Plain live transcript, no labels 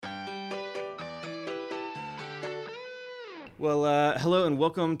Well, hello and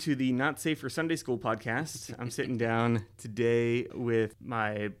welcome to the Not Safe for Sunday School podcast. I'm sitting down today with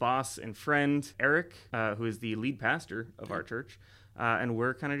my boss and friend, Eric, who is the lead pastor of our church. And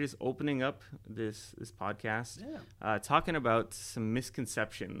we're kind of just opening up this podcast, talking about some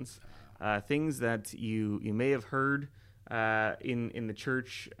misconceptions, things that you may have heard in the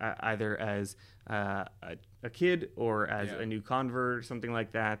church, either as a kid or as a new convert or something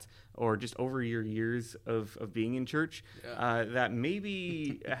like that, or just over your years of being in church, that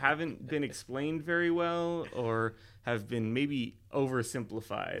maybe haven't been explained very well or have been maybe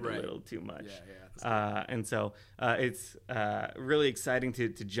oversimplified a little too much. And so it's really exciting to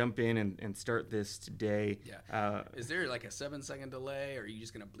jump in and start this today. Is there like a 7-second delay, or are you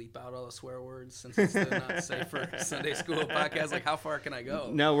just going to bleep out all the swear words since it's the Not Safe for Sunday School podcast? Like, how far can I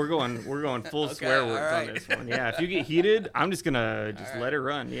go? No, we're going full swear words on this one. Yeah, if you get heated, I'm just going to let it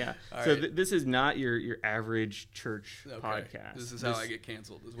run. Yeah. So this is not your average church podcast. This is how I get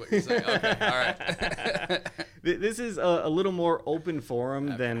canceled, is what you're saying. Okay, all right. This is a little more open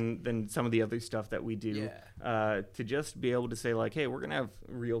forum than some of the other stuff that we do, to just be able to say, like, hey, we're going to have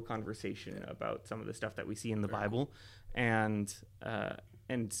real conversation about some of the stuff that we see in the Bible. And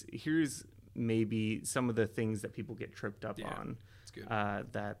here's maybe some of the things that people get tripped up on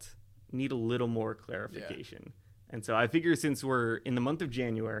that need a little more clarification. And so I figure since we're in the month of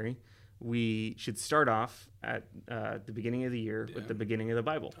January, we should start off at the beginning of the year with the beginning of the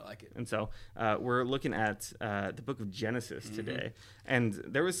Bible. I like it. And so we're looking at the book of Genesis today. And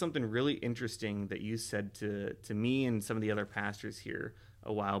there was something really interesting that you said to me and some of the other pastors here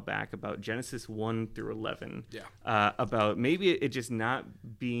a while back about Genesis 1 through 11. About maybe it just not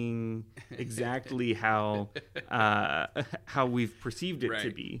being exactly how we've perceived it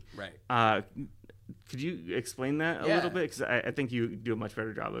to be. Could you explain that a little bit? Because I think you do a much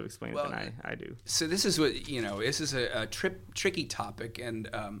better job of explaining it than I do. So this is what, this is a tricky topic, and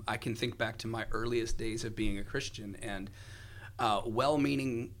I can think back to my earliest days of being a Christian, and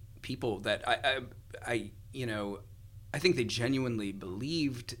well-meaning people that I think they genuinely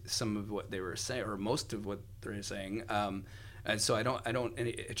believed some of what they were saying, or most of what they were saying. And so I don't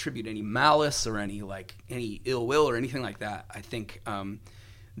attribute any malice or any ill will or anything like that. I think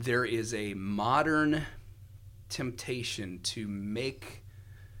there is a modern temptation to make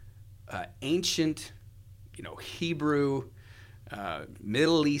ancient, Hebrew,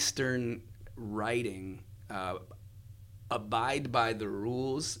 Middle Eastern writing abide by the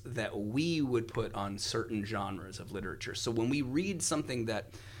rules that we would put on certain genres of literature. So when we read something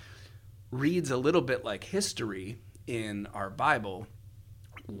that reads a little bit like history in our Bible,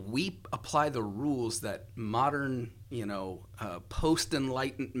 we apply the rules that modern,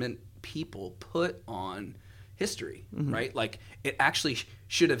 post-Enlightenment people put on history, right? Like, it actually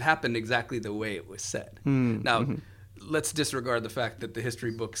should have happened exactly the way it was said. Now, let's disregard the fact that the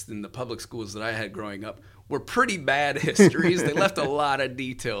history books in the public schools that I had growing up were pretty bad histories. They left a lot of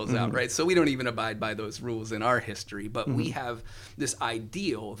details out, right? So we don't even abide by those rules in our history, but we have this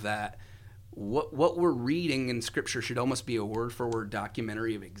ideal that what we're reading in Scripture should almost be a word-for-word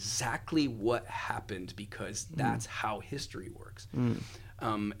documentary of exactly what happened, because that's how history works.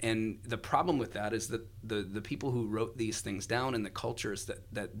 And the problem with that is that the people who wrote these things down and the cultures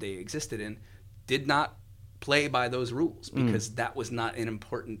that they existed in did not play by those rules, because that was not an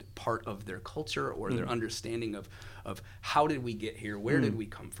important part of their culture or their understanding of how did we get here, where did we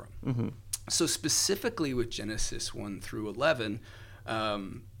come from. So specifically with Genesis 1 through 11,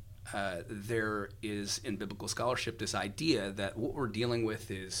 there is in biblical scholarship this idea that what we're dealing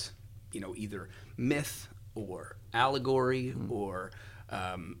with is, either myth or allegory or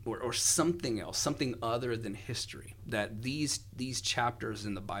something else, something other than history. That these chapters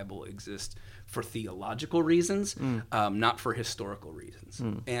in the Bible exist for theological reasons, not for historical reasons.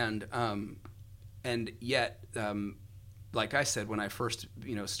 And yet, like I said, when I first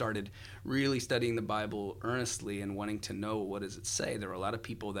started really studying the Bible earnestly and wanting to know what does it say, there were a lot of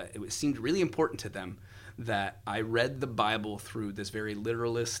people that it seemed really important to them that I read the Bible through this very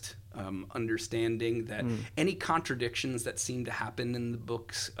literalist understanding, that any contradictions that seem to happen in the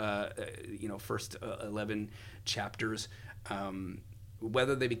books, first 11 chapters,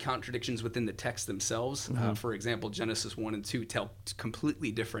 whether they be contradictions within the text themselves. For example, Genesis 1 and 2 tell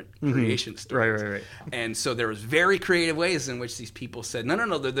completely different creation stories. Right. And so there was very creative ways in which these people said,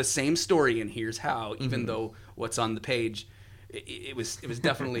 no, they're the same story, and here's how, even though what's on the page, it was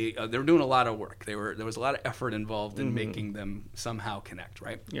definitely, they were doing a lot of work. There was a lot of effort involved in making them somehow connect,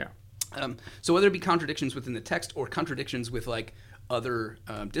 right? Yeah. So whether it be contradictions within the text or contradictions with other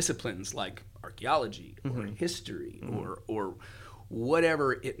disciplines like archaeology or history or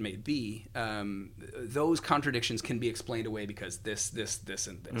whatever it may be, those contradictions can be explained away because this,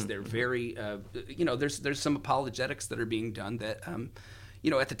 and this. They're very, there's some apologetics that are being done that,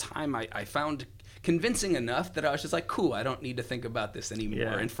 at the time I found convincing enough that I was just like, cool, I don't need to think about this anymore.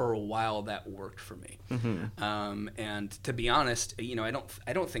 Yeah. And for a while that worked for me. And to be honest,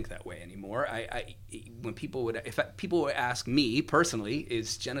 I don't think that way anymore. When people would ask me personally,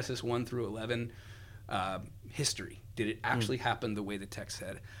 is Genesis 1 through 11 history? Did it actually happen the way the text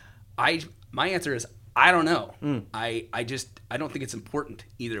said? My answer is I don't know. I don't think it's important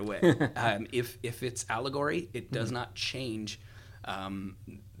either way. If it's allegory, it does not change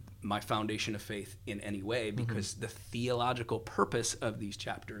my foundation of faith in any way, because the theological purpose of these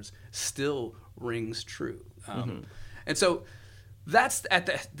chapters still rings true. And so that's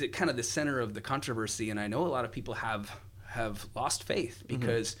at the kind of the center of the controversy. And I know a lot of people have lost faith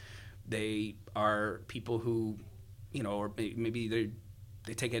because they are people who, or maybe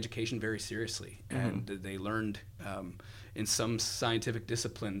they take education very seriously, and they learned in some scientific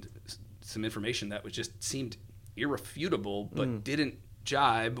discipline some information that seemed irrefutable, but didn't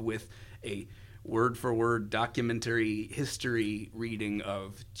jibe with a word-for-word documentary history reading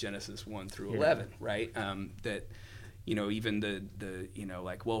of Genesis 1 through 11, right? That, even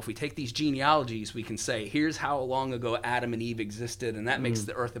well, if we take these genealogies, we can say, here's how long ago Adam and Eve existed, and that makes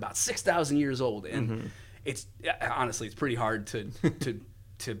the earth about 6,000 years old. And it's pretty hard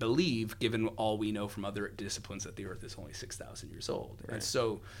to believe, given all we know from other disciplines, that the earth is only 6,000 years old. Right. And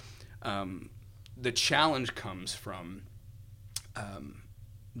so the challenge comes from,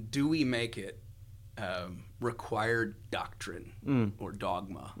 do we make it required doctrine or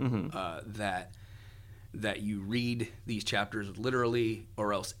dogma that you read these chapters literally,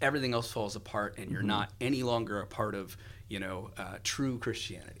 or else everything else falls apart and you're not any longer a part of true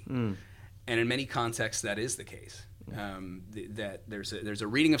Christianity? And in many contexts that is the case. That there's a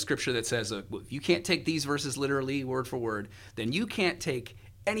reading of Scripture that says, well, if you can't take these verses literally word for word, then you can't take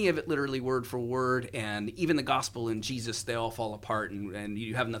any of it literally word for word, and even the gospel and Jesus, they all fall apart, and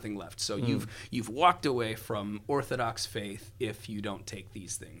you have nothing left. So you've walked away from Orthodox faith if you don't take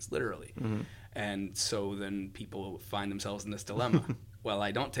these things literally. And so then people find themselves in this dilemma. Well,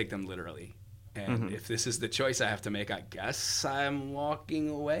 I don't take them literally, and if this is the choice I have to make, I guess I'm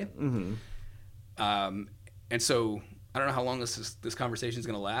walking away. And so I don't know how long this conversation is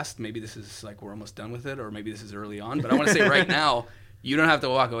going to last. Maybe this is like we're almost done with it, or maybe this is early on. But I want to say right now, you don't have to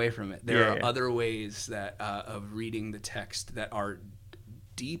walk away from it. There are other ways that of reading the text that are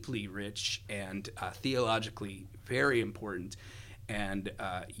deeply rich and theologically very important. And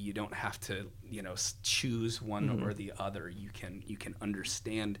you don't have to, choose one or the other. You can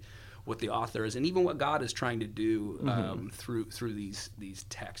understand what the author is, and even what God is trying to do through these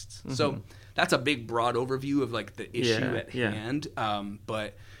texts. So that's a big, broad overview of like the issue at hand.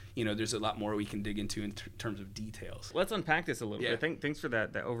 But there's a lot more we can dig into in terms of details. Let's unpack this a little bit. Thanks for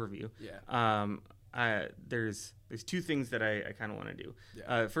that overview. There's two things that I kind of want to do.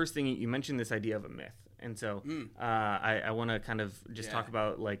 First thing, you mentioned this idea of a myth. And so I want to kind of just talk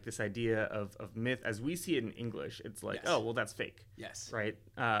about like this idea of myth as we see it in English. It's like, oh, well, that's fake. Yes. Right.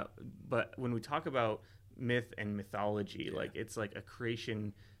 But when we talk about myth and mythology, like it's like a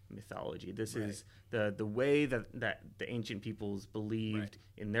creation mythology. This is the way that the ancient peoples believed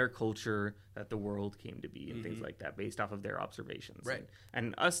in their culture that the world came to be and things like that based off of their observations. Right.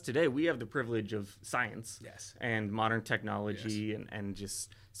 And us today, we have the privilege of science and modern technology and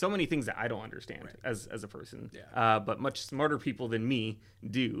just so many things that I don't understand as a person. But much smarter people than me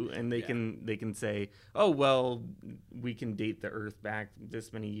do, and they can say, oh, well, we can date the earth back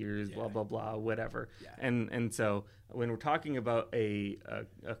this many years, blah, blah, blah, whatever. And so when we're talking about a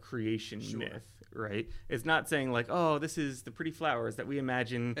creation myth, right, it's not saying like, oh, this is the pretty flowers that we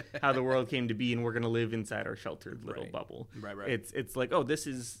imagine how the world came to be and we're going to live inside our sheltered little bubble. It's like, oh, this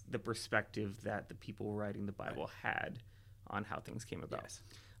is the perspective that the people writing the Bible had on how things came about.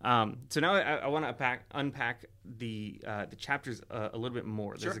 So now I want to unpack the chapters a little bit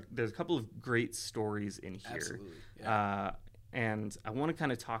more. There's a couple of great stories in here. Absolutely. And I want to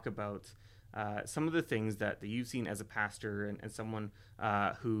kind of talk about some of the things that you've seen as a pastor and someone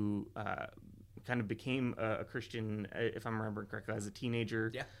who kind of became a Christian, if I'm remembering correctly, as a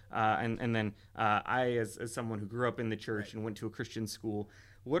teenager. And then I, as someone who grew up in the church and went to a Christian school,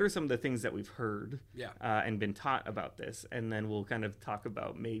 what are some of the things that we've heard and been taught about this? And then we'll kind of talk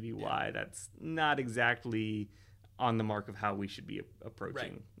about maybe why that's not exactly on the mark of how we should be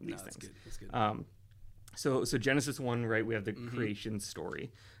approaching these things. That's good. So Genesis 1, right, we have the creation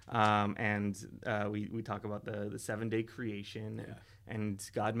story. And we talk about the 7-day creation and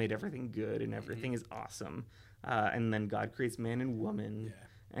God made everything good and everything is awesome. and then God creates man and woman,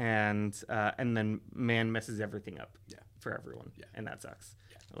 and then man messes everything up for everyone, and that sucks.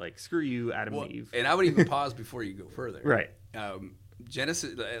 Like, screw you, Adam and Eve. And I would even pause before you go further. Right.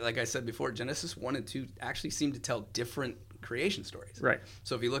 Genesis, like I said before, Genesis 1 and 2 actually seem to tell different creation stories. Right.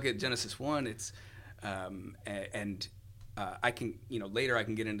 So if you look at Genesis 1, it's I can, later I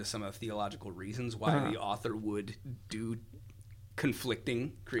can get into some of the theological reasons why the author would do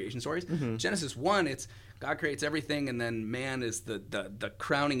conflicting creation stories. Genesis 1, it's God creates everything, and then man is the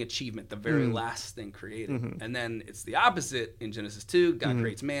crowning achievement, the very last thing created. And then it's the opposite in Genesis 2. God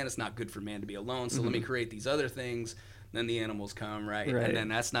creates man. It's not good for man to be alone, so let me create these other things. Then the animals come, right? And then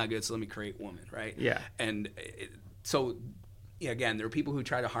that's not good, so let me create woman, right? Yeah. And again, there are people who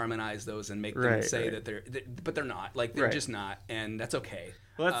try to harmonize those and make them say that but they're not. Like, they're just not, and that's okay.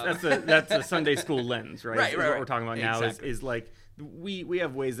 Well, that's a Sunday school lens, right? Right. What we're talking about now Exactly. is like we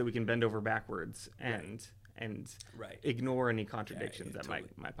have ways that we can bend over backwards and ignore any contradictions that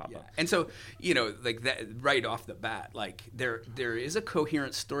might pop up. And so, like that right off the bat, like there is a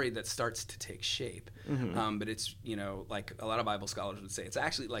coherent story that starts to take shape. But it's, like a lot of Bible scholars would say, it's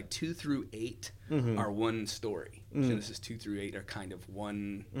actually like 2 through 8 are one story. Genesis 2 through 8 are kind of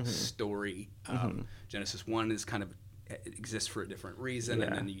one story. Genesis 1 is kind of exists for a different reason,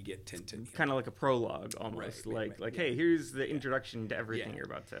 and then you get into kind of like a prologue almost, hey, here's the introduction to everything you're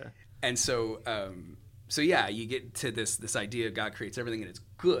about to. And so you get to this idea of God creates everything and it's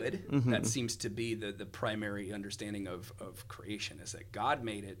good. That seems to be the primary understanding of creation, is that God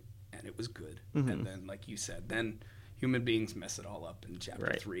made it and it was good. And then, like you said, then human beings mess it all up in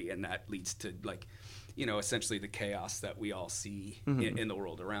chapter 3, and that leads to, like, essentially the chaos that we all see in the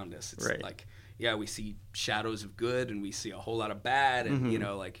world around us. It's like, we see shadows of good and we see a whole lot of bad, and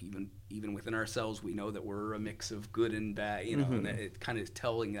like even within ourselves, we know that we're a mix of good and bad. And it kind of is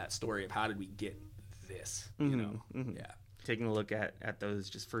telling that story of how did we get this. Taking a look at those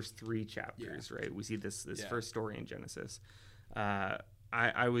just first 3 chapters, right? We see this first story in Genesis.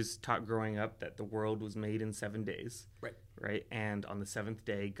 I was taught growing up that the world was made in 7 days, right? And on the 7th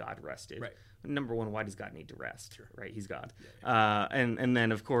day, God rested. Number one, why does God need to rest? Right, He's God. And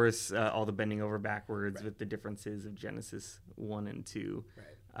then, of course, all the bending over backwards with the differences of Genesis 1 and 2.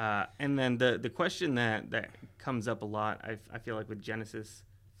 And then the question that comes up a lot, I feel like, with Genesis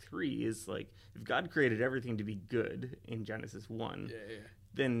 3 is, like, if God created everything to be good in Genesis 1,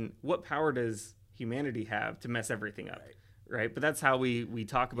 then what power does humanity have to mess everything up? Right? But that's how we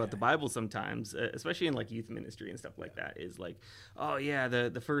talk about the Bible sometimes, especially in, like, youth ministry and stuff like that, is like, oh yeah,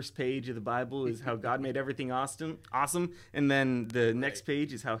 the first page of the Bible is how God made everything awesome, and then the next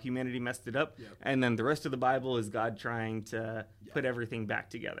page is how humanity messed it up, and then the rest of the Bible is God trying to put everything back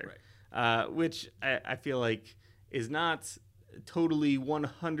together, which I feel like is not totally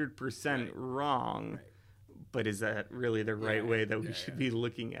 100% wrong. But is that really the right way that we should be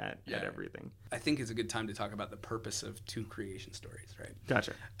looking at everything? I think it's a good time to talk about the purpose of 2 creation stories, right?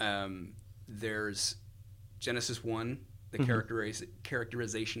 Gotcha. There's Genesis 1. The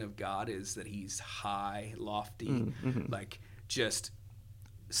characterization of God is that He's high, lofty, like just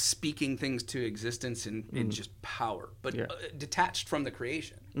speaking things to existence in just power, but detached from the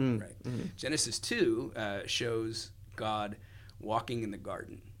creation, right? Genesis 2 shows God walking in the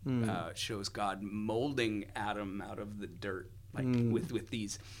garden. Shows God molding Adam out of the dirt, like with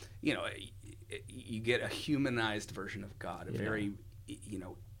these, you get a humanized version of God, a very,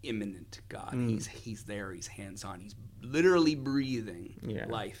 immanent God. He's there, He's hands-on, He's literally breathing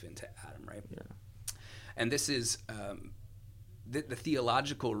life into Adam, right? And this is the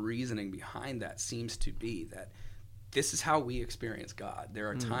theological reasoning behind that seems to be that this is how we experience God. There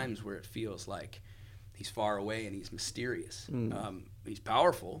are times where it feels like He's far away and He's mysterious. He's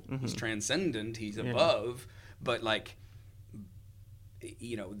powerful. He's transcendent. He's above. But, like,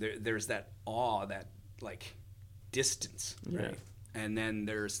 there's that awe, that, like, distance, right? And then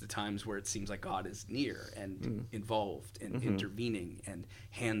there's the times where it seems like God is near and involved and intervening and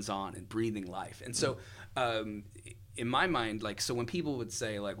hands-on and breathing life. And so, in my mind, like, so when people would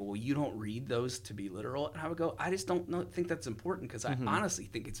say, like, well, you don't read those to be literal, and I would go, I just don't think that's important, because I honestly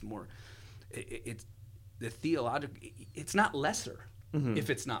think it's more, it's the theological, it's not lesser if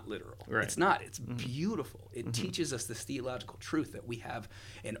it's not literal. It's not. It's beautiful. It teaches us this theological truth that we have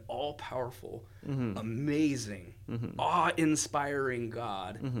an all-powerful, amazing, awe-inspiring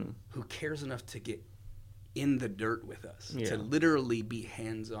God who cares enough to get in the dirt with us, to literally be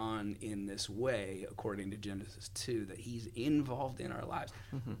hands-on in this way, according to Genesis 2, that He's involved in our lives.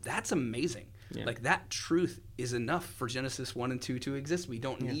 That's amazing. Like, that truth is enough for Genesis 1 and 2 to exist. We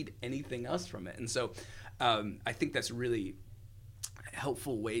don't need anything else from it. And so I think that's really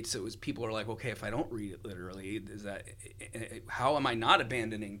helpful way. So as people are like, okay, if I don't read it literally, is that, how am I not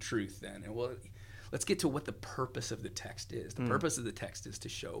abandoning truth then? And well, let's get to what the purpose of the text is. The purpose of the text is to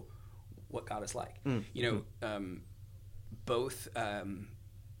show what God is like.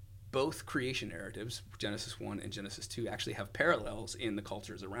 Both creation narratives, Genesis 1 and Genesis 2, actually have parallels in the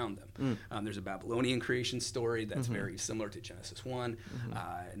cultures around them. There's a Babylonian creation story that's very similar to Genesis 1,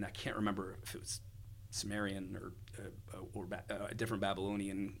 and I can't remember if it was Sumerian or a different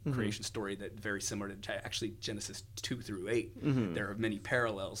Babylonian creation story that very similar to actually Genesis 2 through 8. There are many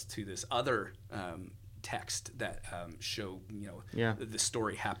parallels to this other text that show the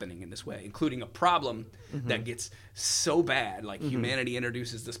story happening in this way, including a problem that gets so bad, like humanity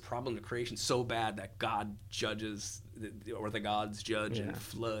introduces this problem to creation so bad that God judges, or the gods judge and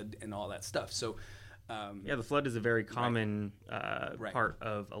flood and all that stuff. So the flood is a very common part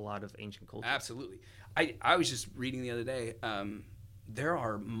of a lot of ancient culture. Absolutely. I was just reading the other day, there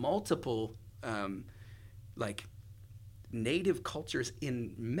are multiple like native cultures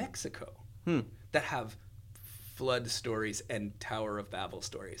in Mexico that have flood stories and Tower of Babel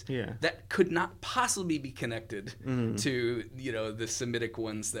stories that could not possibly be connected to the Semitic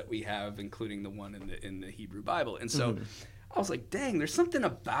ones that we have, including the one in the Hebrew Bible. And so I was like, dang, there's something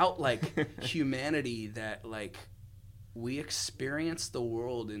about like humanity that like we experience the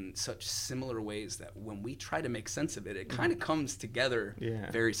world in such similar ways that when we try to make sense of it, it kind of comes together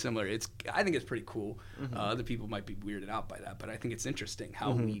very similar. I think it's pretty cool. Other people might be weirded out by that, but I think it's interesting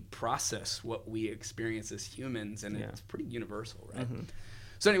how we process what we experience as humans, and it's pretty universal, right?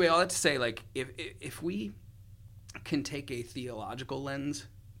 So anyway, all that to say, like, if we can take a theological lens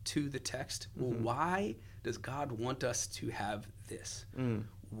to the text, well, why does God want us to have this?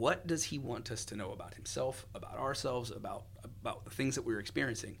 What does he want us to know about himself, about ourselves, about the things that we're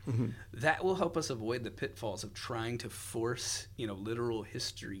experiencing? That will help us avoid the pitfalls of trying to force, literal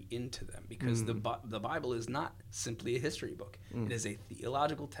history into them, because the Bible is not simply a history book. It is a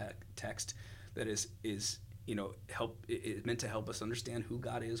theological text that is meant to help us understand who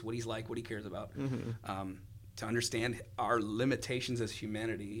God is, what he's like, what he cares about. To understand our limitations as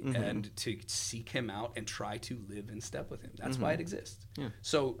humanity and to seek him out and try to live in step with him. That's why it exists.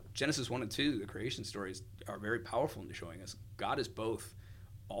 So Genesis 1 and 2, the creation stories, are very powerful in showing us God is both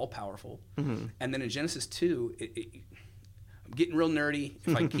all-powerful. And then in Genesis 2, I'm getting real nerdy.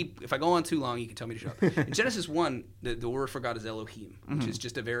 If I go on too long, you can tell me to shut up. In Genesis 1, the word for God is Elohim, which is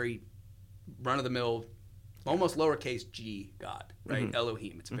just a very run-of-the-mill, almost lowercase g God, right?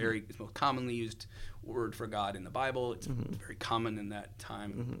 Elohim. It's it's most commonly used word for God in the Bible. It's very common in that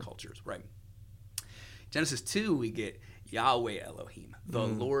time cultures, right? Genesis 2, we get Yahweh Elohim, the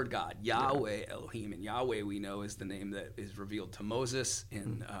Lord God, Yahweh Elohim, and Yahweh we know is the name that is revealed to Moses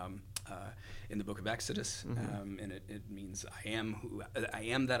in the book of Exodus, and it means I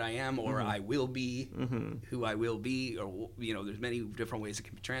am that I am, or I will be who I will be, or there's many different ways it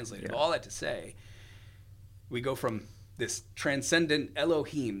can be translated. All that to say, we go from this transcendent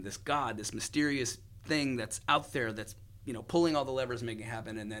Elohim, this God, this mysterious thing that's out there that's pulling all the levers, making it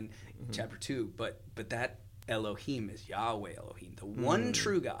happen, and then chapter 2, but that Elohim is Yahweh Elohim, the one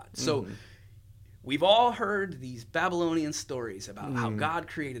true God. So we've all heard these Babylonian stories about how God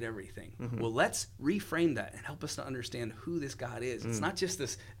created everything. Well, let's reframe that and help us to understand who this God is. It's not just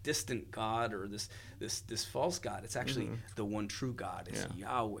this distant God or this false God. It's actually the one true God. It's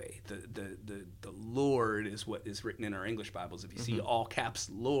Yahweh. The Lord is what is written in our English Bibles. If you see all caps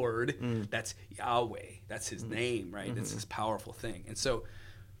Lord, that's Yahweh. That's his name, right? It's this powerful thing. And so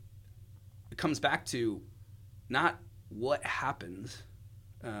it comes back to not what happens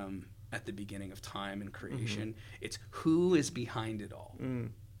at the beginning of time and creation. It's who is behind it all.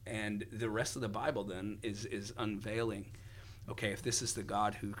 And the rest of the Bible then is unveiling, okay, if this is the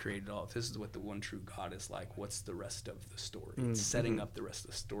God who created all, if this is what the one true God is like, what's the rest of the story? It's setting up the rest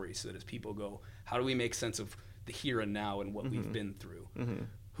of the story so that as people go, how do we make sense of the here and now and what we've been through?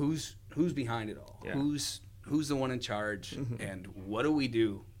 Who's behind it all? Who's the one in charge? And what do we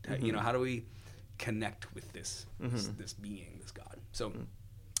do? How do we connect with this being, this God? So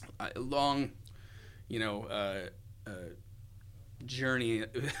a long, journey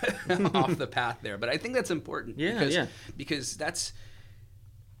off the path there, but I think that's important because that's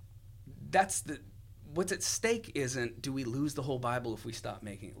what's at stake. Isn't do we lose the whole Bible if we stop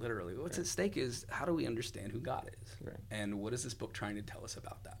making it literally? What's at stake is how do we understand who God is, and what is this book trying to tell us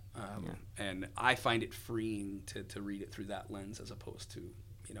about that? And I find it freeing to read it through that lens as opposed to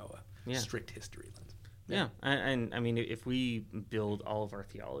a strict history lens. Yeah, and I mean, if we build all of our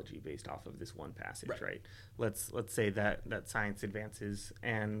theology based off of this one passage, right? Let's say that science advances,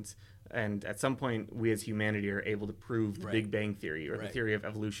 and at some point we as humanity are able to prove the Big Bang Theory or the theory of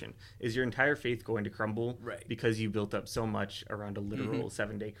evolution. Is your entire faith going to crumble because you built up so much around a literal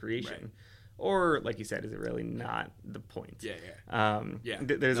 7-day creation? Or, like you said, is it really not the point?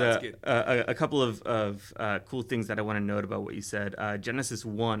 There's a couple of cool things that I want to note about what you said. Genesis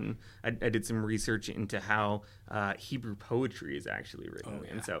 1, I did some research into how Hebrew poetry is actually written.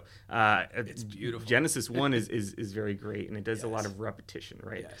 And so it's beautiful. Genesis 1 is very great, and it does a lot of repetition,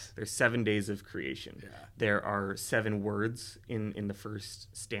 right? There's 7 days of creation. There are 7 words in the first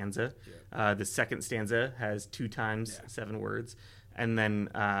stanza. The second stanza has 2 times 7 words. And then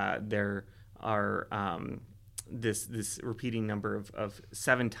there are this repeating number of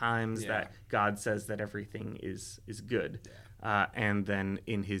 7 times that God says that everything is good. And then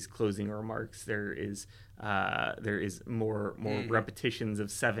in his closing remarks, there is more repetitions of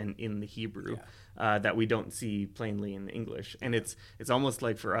 7 in the Hebrew that we don't see plainly in the English. And it's almost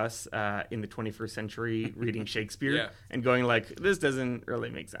like for us in the 21st century reading Shakespeare and going like, this doesn't really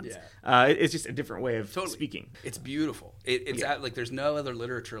make sense. It's just a different way of speaking. It's beautiful. It's like there's no other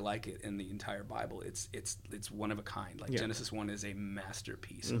literature like it in the entire Bible. It's one of a kind. Like Genesis 1 is a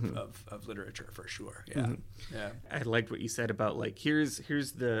masterpiece of literature for sure. I liked what you said about like here's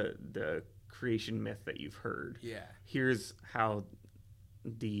the creation myth that you've heard. Here's how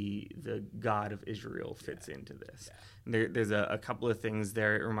the God of Israel fits into this. And there's a couple of things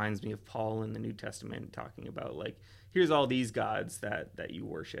there. It reminds me of Paul in the New Testament talking about like, here's all these gods that you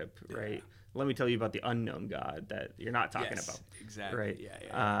worship, right? Let me tell you about the unknown God that you're not talking about. Exactly.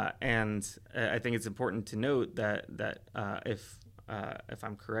 Right. And I think it's important to note that if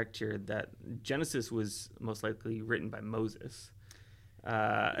I'm correct here, that Genesis was most likely written by Moses.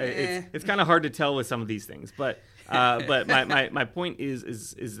 It's kind of hard to tell with some of these things, but my point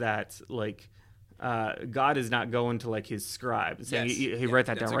is that like God is not going to like his scribe saying, "Hey, write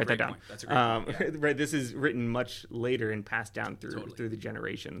that down." That's a great point. Right. This is written much later and passed down through the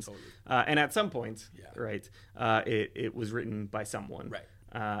generations, and at some point, it was written by someone, right.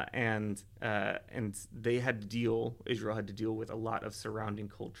 And they had to Israel had to deal with a lot of surrounding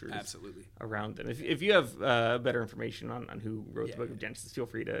cultures around them. If you have better information on who wrote the book of Genesis, feel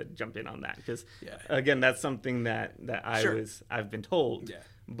free to jump in on that, because again, that's something that I've been told,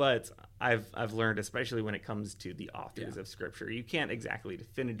 but I've learned, especially when it comes to the authors of Scripture, you can't exactly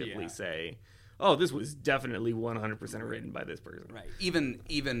definitively say, oh, this was definitely 100% written by this person. Right.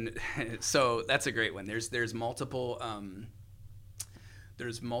 Even so, that's a great one. There's multiple.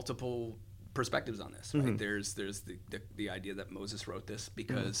 There's multiple perspectives on this, right? There's the idea that Moses wrote this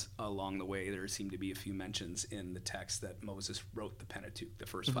because along the way there seemed to be a few mentions in the text that Moses wrote the Pentateuch, the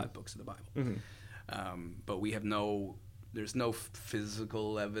first 5 books of the Bible. But there's no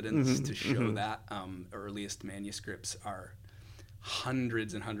physical evidence to show that. Earliest manuscripts are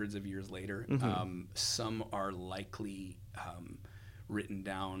hundreds and hundreds of years later. Some are likely written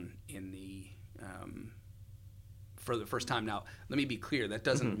down in the for the first time. Now, let me be clear. That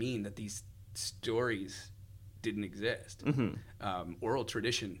doesn't mean that these stories didn't exist. Oral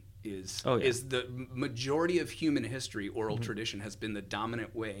tradition is the majority of human history. Oral tradition has been the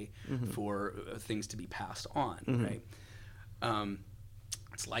dominant way for things to be passed on, right?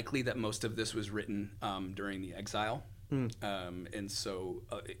 It's likely that most of this was written during the exile. And so,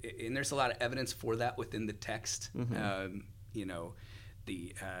 and there's a lot of evidence for that within the text. You know,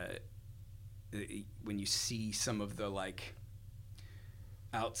 when you see some of the like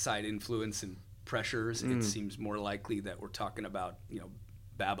outside influence and pressures, it seems more likely that we're talking about,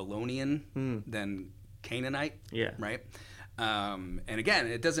 Babylonian than Canaanite, right? And again,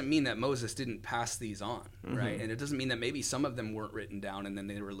 it doesn't mean that Moses didn't pass these on, right? And it doesn't mean that maybe some of them weren't written down and then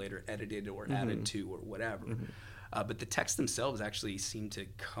they were later edited or added to or whatever. But the texts themselves actually seem to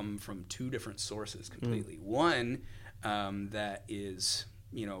come from 2 different sources completely. One that is,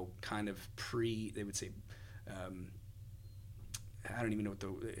 kind of they would say, I don't even know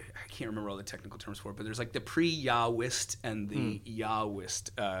I can't remember all the technical terms for it, but there's like the pre-Yahwist and the Yahwist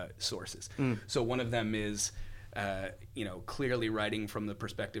sources. So one of them is, clearly writing from the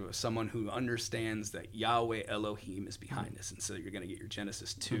perspective of someone who understands that Yahweh Elohim is behind this. And so you're going to get your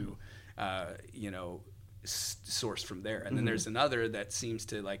Genesis 2, sourced from there. And then there's another that seems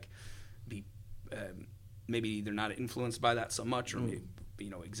to like be maybe they're not influenced by that so much, or maybe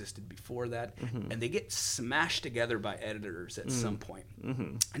existed before that, and they get smashed together by editors at some point.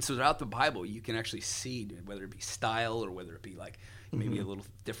 And so throughout the Bible, you can actually see whether it be style or whether it be like maybe a little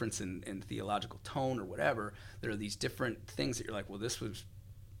difference in theological tone or whatever. There are these different things that you're like, well, this was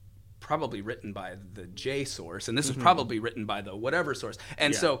probably written by the J source, and this was probably written by the whatever source.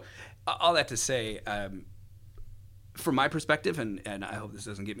 And so, all that to say, from my perspective, and I hope this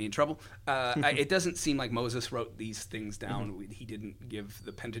doesn't get me in trouble, it doesn't seem like Moses wrote these things down. He didn't give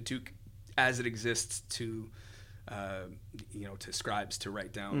the Pentateuch as it exists to, to scribes to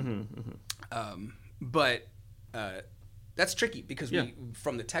write down. But that's tricky because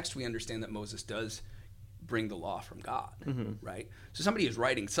from the text we understand that Moses does bring the law from God, right? So somebody is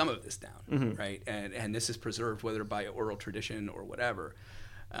writing some of this down, right? And this is preserved whether by oral tradition or whatever.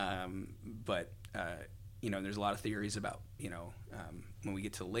 But there's a lot of theories about, when we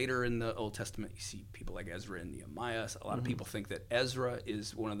get to later in the Old Testament, you see people like Ezra and Nehemiah. A lot of people think that Ezra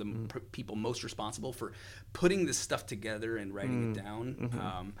is one of the people most responsible for putting this stuff together and writing it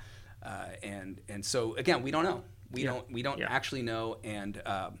down. And so again, we don't know. We don't actually know.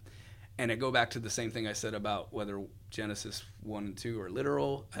 And I go back to the same thing I said about whether Genesis 1 and 2 are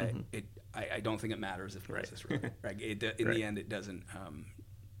literal. I don't think it matters if Moses wrote it. Right? In the end, it doesn't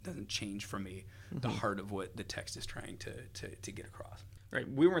change for me the heart of what the text is trying to get across. Right.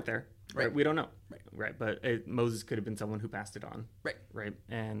 We weren't there. Right. We don't know. Right. But Moses could have been someone who passed it on. Right.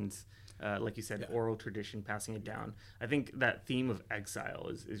 And like you said, oral tradition, passing it down. I think that theme of exile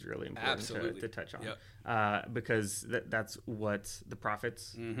is really important to touch on, because that's what the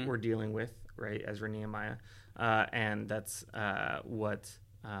prophets were dealing with, right? Ezra, Nehemiah, and that's what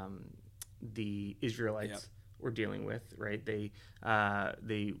the Israelites were dealing with, right? They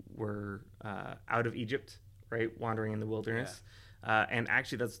were out of Egypt, right, wandering in the wilderness. And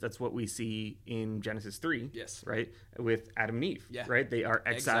actually, that's what we see in Genesis 3, right, with Adam and Eve, right? They are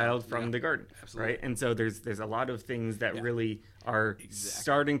exiled from the garden, right? And so there's a lot of things that really are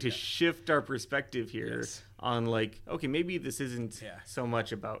starting to shift our perspective here on like, okay, maybe this isn't so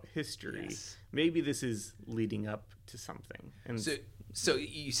much about history. Maybe this is leading up to something. And so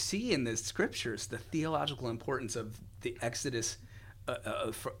you see in the scriptures the theological importance of the Exodus.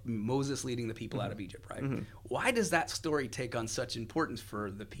 Moses leading the people out of Egypt, right? Why does that story take on such importance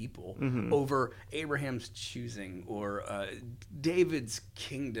for the people over Abraham's choosing or David's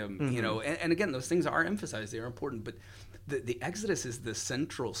kingdom? And again, those things are emphasized; they are important. But the Exodus is the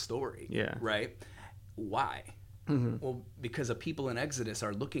central story, right? Why? Well, because a people in Exodus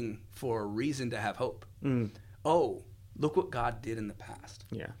are looking for a reason to have hope. Oh, look what God did in the past.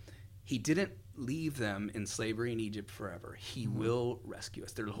 He didn't leave them in slavery in Egypt forever. He will rescue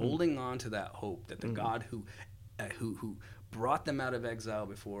us. They're holding on to that hope that the God who brought them out of exile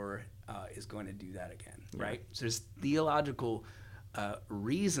before is going to do that again, right? So there's theological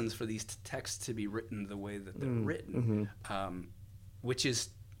reasons for these texts to be written the way that they're written, which is,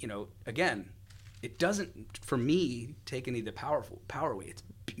 again, it doesn't, for me, take any of the power away. It's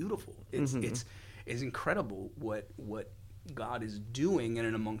beautiful. It's incredible what God is doing in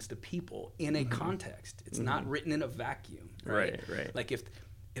and amongst the people in a context. It's not written in a vacuum, right? Like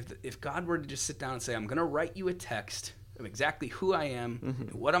if God were to just sit down and say, I'm going to write you a text of exactly who I am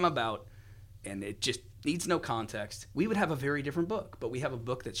and what I'm about, and it just needs no context, we would have a very different book. But we have a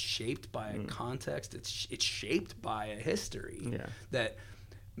book that's shaped by a context. It's shaped by a history that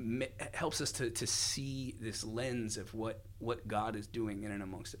helps us to see this lens of what God is doing in and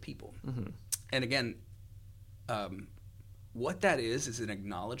amongst the people. And again, what that is an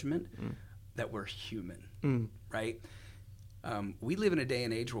acknowledgement that we're human, right? We live in a day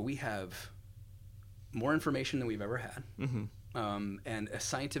and age where we have more information than we've ever had, and a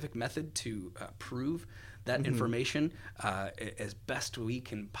scientific method to prove that information as best we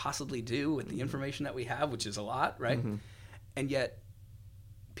can possibly do with the information that we have, which is a lot, right? And yet,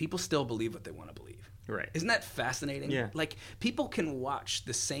 people still believe what they want to believe. Right. Isn't that fascinating? Like, people can watch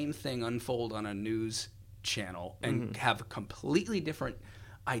the same thing unfold on a news channel and have completely different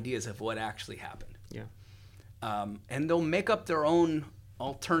ideas of what actually happened. And they'll make up their own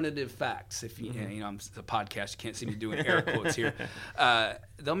alternative facts. If you know, it's a podcast, you can't see me doing air quotes here.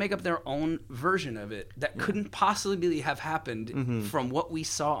 They'll make up their own version of it that couldn't possibly have happened from what we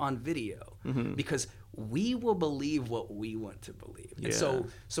saw on video, because we will believe what we want to believe. And so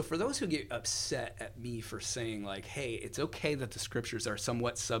for those who get upset at me for saying like, hey, it's okay that the scriptures are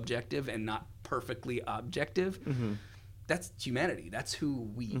somewhat subjective and not perfectly objective, that's humanity. That's who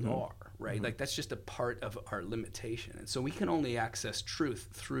we are, right? Like, that's just a part of our limitation. And so we can only access truth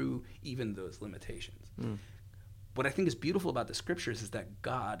through even those limitations. What I think is beautiful about the scriptures is that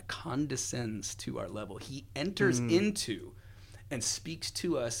God condescends to our level. He enters into and speaks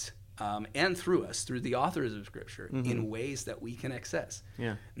to us and through us, through the authors of Scripture, in ways that we can access.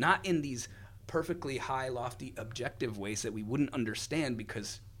 Not in these perfectly high, lofty, objective ways that we wouldn't understand,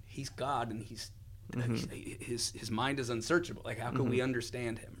 because he's God and he's His mind is unsearchable. Like, how can we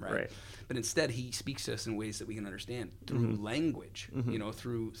understand him, right? But instead, he speaks to us in ways that we can understand through language, you know,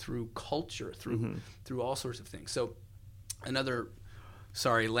 through culture, through all sorts of things. So another,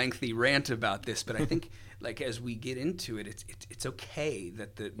 lengthy rant about this, but I think like as we get into it, it's okay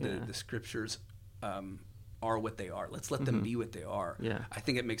that the scriptures are what they are. Let's let them be what they are. Yeah. I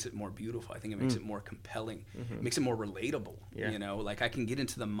think it makes it more beautiful. I think it makes it more compelling. It makes it more relatable. You know, like I can get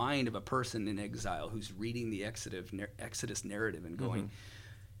into the mind of a person in exile who's reading the Exodus narrative and going,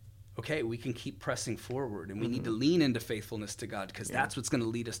 okay, we can keep pressing forward, and we need to lean into faithfulness to God, because that's what's going to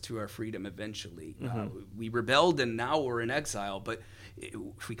lead us to our freedom eventually. We rebelled, and now we're in exile, but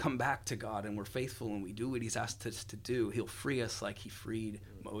if we come back to God and we're faithful and we do what he's asked us to do, he'll free us like he freed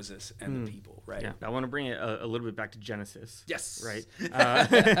Moses and the people, right? Yeah, I want to bring it a little bit back to Genesis. Yes. Right?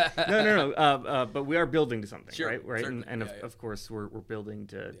 No. But we are building to something, right? Right. And of course, we're building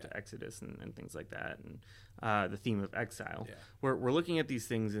to Exodus and things like that, and the theme of exile. Yeah. We're looking at these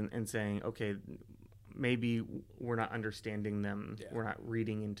things and saying, okay, maybe we're not understanding them. Yeah. We're not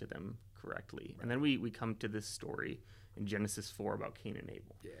reading into them correctly. Right. And then we come to this story in Genesis 4 about Cain and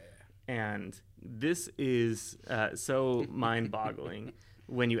Abel. Yeah. And this is so mind-boggling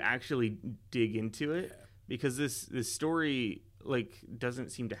when you actually dig into it, because this story like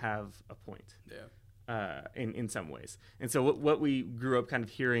doesn't seem to have a point. Yeah. In some ways. And so what we grew up kind of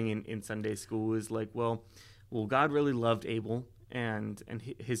hearing in Sunday school is like, well, God really loved Abel, and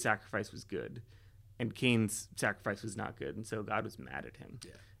his sacrifice was good, and Cain's sacrifice was not good, and so God was mad at him.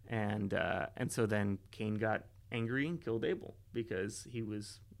 Yeah. And so then Cain got angry and killed Abel because he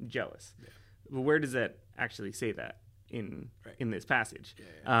was jealous. Yeah. But where does that actually say that in this passage?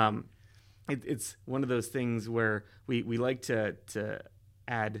 Yeah. It's one of those things where we like to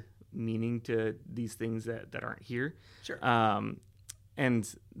add meaning to these things that aren't here. Sure. And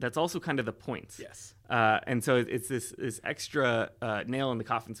that's also kind of the point. Yes. And so it's this extra nail in the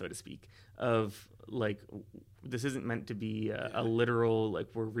coffin, so to speak, of like, this isn't meant to be a literal, like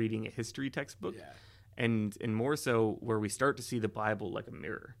we're reading a history textbook. Yeah. And more so where we start to see the Bible like a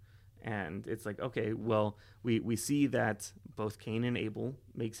mirror. And it's like, okay, well, we see that both Cain and Abel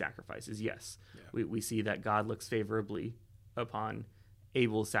make sacrifices, yes. Yeah. We see that God looks favorably upon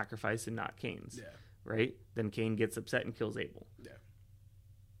Abel's sacrifice and not Cain's, right? Then Cain gets upset and kills Abel. Yeah.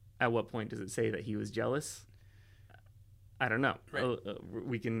 At what point does it say that he was jealous? I don't know. Right.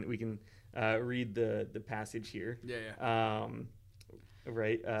 We can read the passage here. Yeah.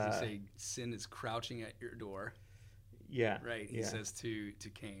 Right. Does it say sin is crouching at your door? Yeah. Right. He says to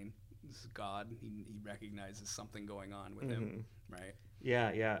Cain, this is God. He recognizes something going on with him. Right.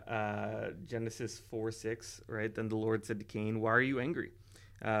 Yeah. Genesis 4:6. Right. Then the Lord said to Cain, "Why are you angry?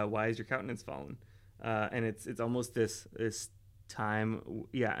 Why is your countenance fallen?" And it's almost this time.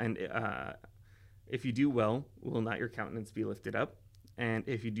 Yeah. And if you do well, will not your countenance be lifted up? And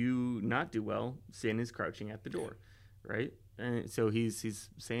if you do not do well, sin is crouching at the door. Right. And so he's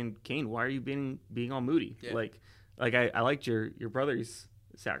saying, Cain, why are you being all moody? Yeah. Like I liked your brother's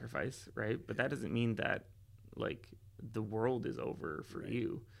sacrifice, right? But that doesn't mean that like the world is over for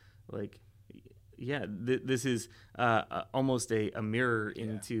you. Like, this is almost a mirror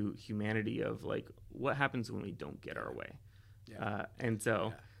into humanity of like what happens when we don't get our way. Yeah. And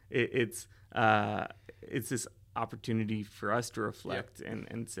so it's this opportunity for us to reflect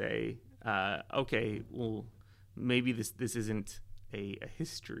and say, okay, well, maybe this isn't a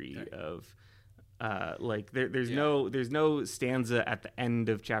history of like there's no stanza at the end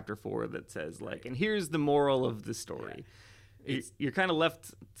of chapter 4 that says like, and here's the moral of the story. You're kind of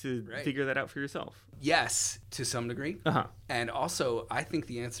left to figure that out for yourself. Yes, to some degree. And also I think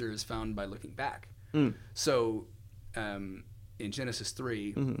the answer is found by looking back. So in Genesis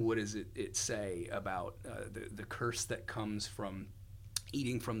 3, what does it say about the curse that comes from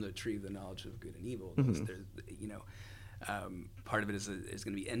eating from the tree of the knowledge of good and evil? Part of it is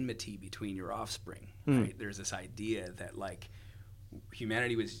going to be enmity between your offspring. Right? There's this idea that like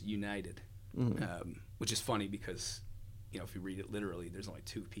humanity was united, which is funny because if you read it literally, there's only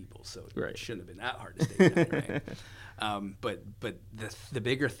two people, so it shouldn't have been that hard to state that, right? But the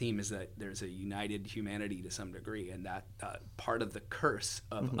bigger theme is that there's a united humanity to some degree, and that part of the curse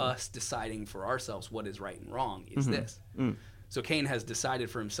of us deciding for ourselves what is right and wrong is this. So Cain has decided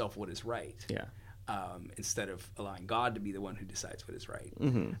for himself what is right. Yeah. Instead of allowing God to be the one who decides what is right.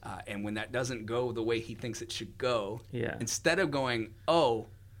 And when that doesn't go the way he thinks it should go, instead of going, oh,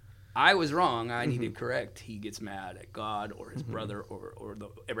 I was wrong, I need to correct, he gets mad at God or his brother or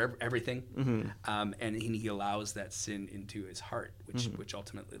everything. And he allows that sin into his heart, which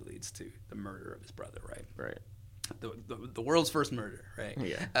ultimately leads to the murder of his brother, right? the world's first murder, right?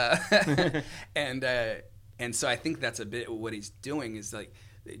 Yeah. And so I think that's a bit what he's doing is like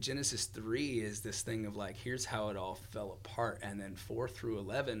Genesis 3 is this thing of like, here's how it all fell apart. And then 4 through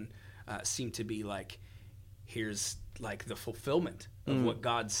 11 seem to be like, here's like the fulfillment of what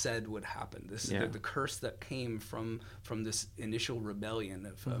God said would happen. This the curse that came from this initial rebellion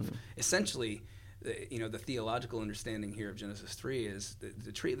of essentially, the theological understanding here of Genesis 3 is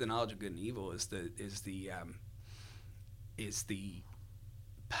the tree of the knowledge of good and evil is the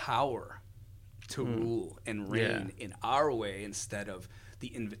power to rule and reign in our way instead of the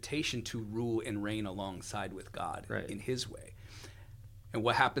invitation to rule and reign alongside with God in his way. And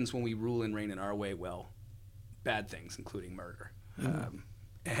what happens when we rule and reign in our way? Well, bad things, including murder.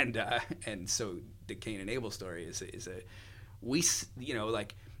 And so the Cain and Abel story is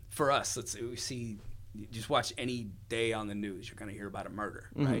like for us, we see, just watch any day on the news, you're going to hear about a murder,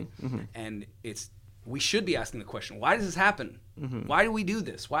 right? And we should be asking the question, why does this happen? Why do we do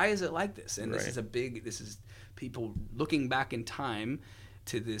this? Why is it like this? And this is people looking back in time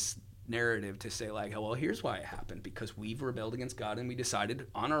to this narrative to say like, well, here's why it happened, because we've rebelled against God and we decided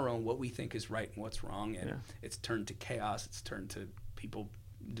on our own what we think is right and what's wrong, and it's turned to chaos. It's turned to people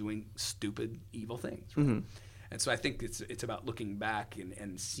doing stupid, evil things. Right? And so I think it's about looking back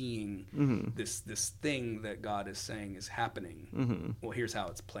and seeing this thing that God is saying is happening. Well, here's how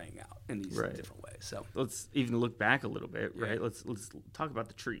it's playing out in these different ways. So let's even look back a little bit, right? Let's talk about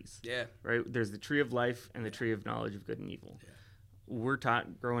the trees. Yeah. Right. There's the tree of life and the tree of knowledge of good and evil. Yeah. We're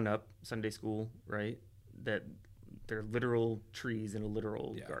taught growing up Sunday school, right, that they're literal trees in a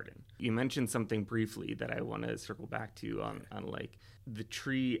literal garden. You mentioned something briefly that I want to circle back to on like the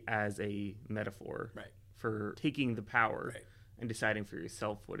tree as a metaphor for taking the power and deciding for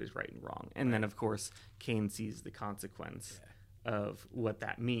yourself what is right and wrong. And then, of course, Cain sees the consequence of what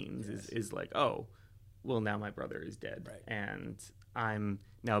that means is like, oh, well, now my brother is dead. And I'm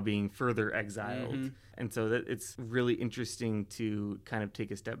now being further exiled. And so that it's really interesting to kind of take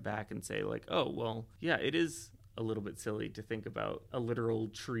a step back and say like, oh, well, yeah, it is a little bit silly to think about a literal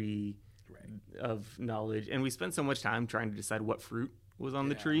tree of knowledge. And we spend so much time trying to decide what fruit was on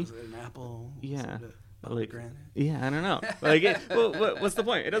the tree. Was it an apple? Yeah. Like, I don't know. Like, what's the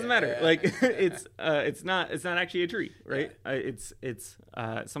point? It doesn't matter. Like, it's not actually a tree, right? It's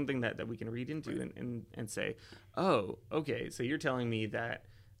something that we can read into and say, oh, okay. So you're telling me that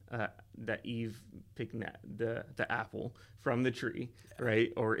Eve picked the apple from the tree,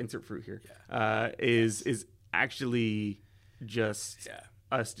 right? Or insert fruit here, is actually just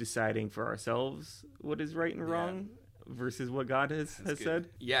us deciding for ourselves what is right and wrong versus what God has said.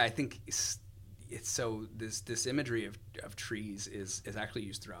 Yeah, I think it's so this imagery of trees is actually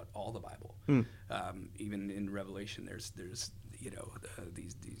used throughout all the Bible. Even in Revelation, there's these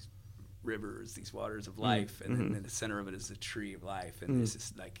rivers, these waters of life, and then in the center of it is the tree of life, and this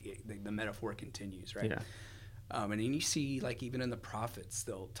is like the metaphor continues, right? And then you see, like, even in the prophets,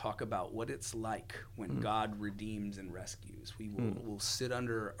 they'll talk about what it's like when God redeems and rescues. We'll sit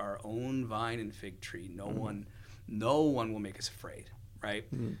under our own vine and fig tree. No one will make us afraid, right?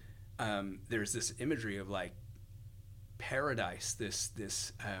 There's this imagery of like paradise. The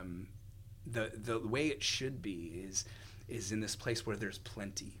way it should be is in this place where there's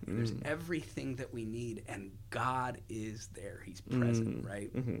plenty. There's everything that we need, and God is there. He's present,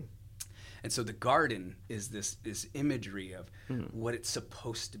 right? And so the garden is this imagery of what it's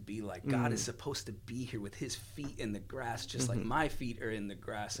supposed to be like. God is supposed to be here with his feet in the grass, just like my feet are in the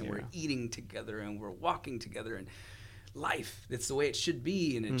grass, and we're eating together and we're walking together, and life, it's the way it should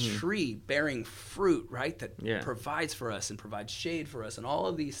be, in a tree bearing fruit, right? That provides for us and provides shade for us and all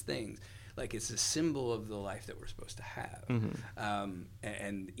of these things. Like, it's a symbol of the life that we're supposed to have. And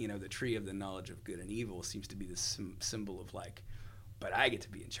the tree of the knowledge of good and evil seems to be this symbol of like, but I get to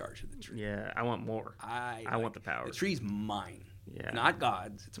be in charge of the tree. Yeah, I want more. I want the power. The tree's mine. Not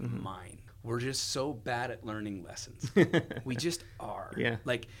God's, it's mine. We're just so bad at learning lessons. We just are.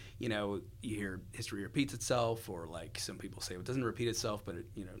 Like, you hear history repeats itself, or like some people say it doesn't repeat itself, but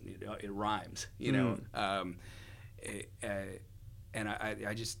it rhymes. And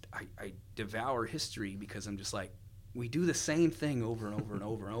I devour history because I'm just like, we do the same thing over and over and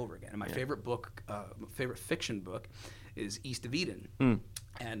over and over again. And my favorite book, favorite fiction book, is East of Eden.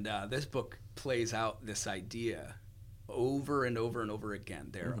 And this book plays out this idea over and over and over again.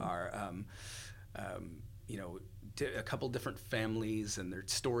 There are, a couple different families, and their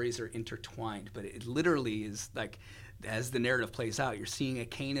stories are intertwined. But it literally is like, as the narrative plays out, you're seeing a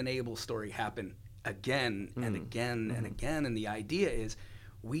Cain and Abel story happen again and again and again. And the idea is,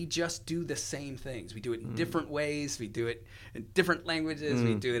 we just do the same things. We do it in different ways. We do it in different languages.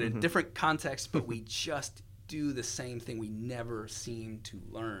 We do it in different contexts, but we just do the same thing. We never seem to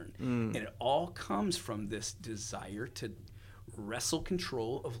learn. And it all comes from this desire to wrestle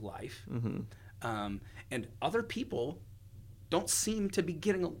control of life. And other people don't seem to be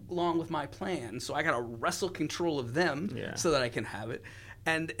getting along with my plan, so I got to wrestle control of them so that I can have it.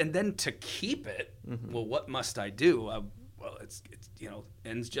 And then to keep it, well, what must I do? Well, it's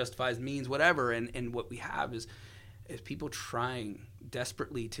ends justifies means, whatever. And what we have is people trying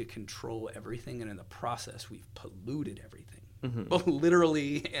desperately to control everything, and in the process, we've polluted everything, both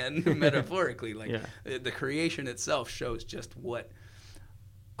literally and metaphorically. The creation itself shows just what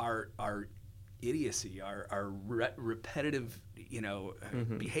our idiocy, our repetitive,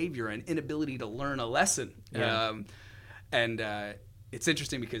 behavior and inability to learn a lesson. It's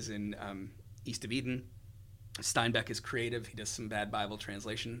interesting because in East of Eden, Steinbeck is creative. He does some bad Bible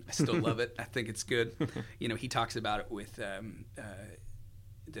translation. I still love it. I think it's good. He talks about it with the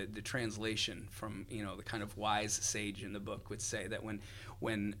translation from, the kind of wise sage in the book would say that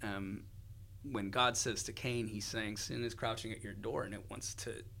when God says to Cain, he's saying sin is crouching at your door and it wants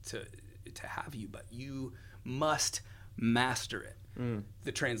to have you, but you must master it.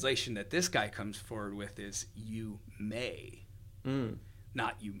 The translation that this guy comes forward with is you may.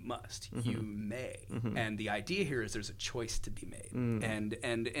 Not you must, you may. And the idea here is there's a choice to be made.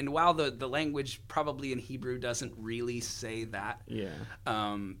 And while the language probably in Hebrew doesn't really say that,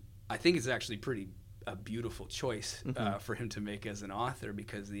 I think it's actually a beautiful choice for him to make as an author,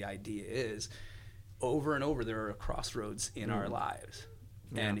 because the idea is over and over there are crossroads in our lives.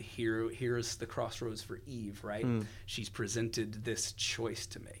 And here's the crossroads for Eve, right? She's presented this choice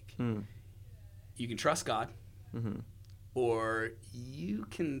to make. You can trust God, or you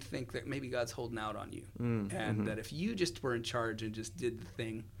can think that maybe God's holding out on you, and that if you just were in charge and just did the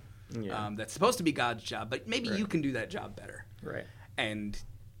thing that's supposed to be God's job, but maybe you can do that job better. Right. And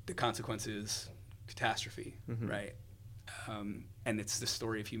the consequence is catastrophe, right? And it's the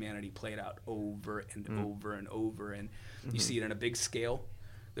story of humanity played out over and over and over. And you see it on a big scale.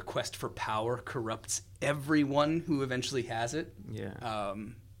 The quest for power corrupts everyone who eventually has it.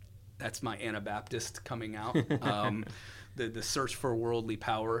 That's my Anabaptist coming out. The search for worldly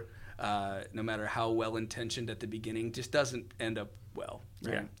power, no matter how well-intentioned at the beginning, just doesn't end up well.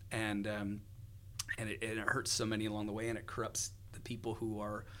 Right? And it hurts so many along the way, and it corrupts the people who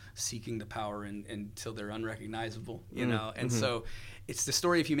are seeking the power until they're unrecognizable, And so it's the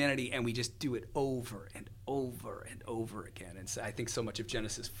story of humanity, and we just do it over and over and over again. And so I think so much of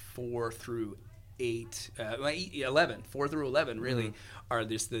Genesis 4 through 11, 4 through 11 really are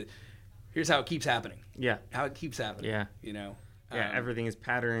just here's how it keeps happening. How it keeps happening. Everything is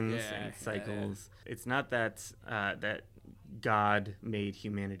patterns and cycles. It's not that that God made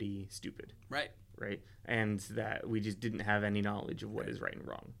humanity stupid. Right. And that we just didn't have any knowledge of what is right and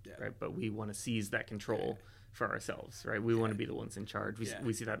wrong. Right. But we want to seize that control for ourselves, right? We want to be the ones in charge.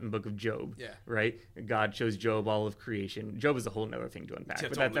 We see that in the book of Job, right? God shows Job all of creation. Job is a whole other thing to unpack,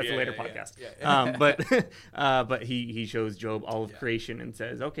 but that's a later podcast. But he shows Job all of creation and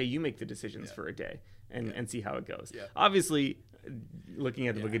says, okay, you make the decisions for a day and see how it goes. Obviously, looking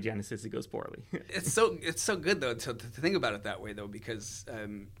at the book of Genesis, it goes poorly. It's so good though to think about it that way though, because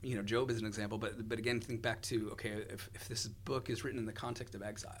Job is an example, but again, think back to if this book is written in the context of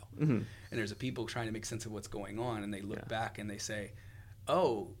exile, and there's a people trying to make sense of what's going on, and they look back and they say,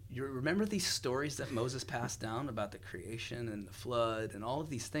 oh, you remember these stories that Moses passed down about the creation and the flood and all of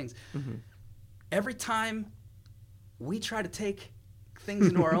these things? Every time we try to take things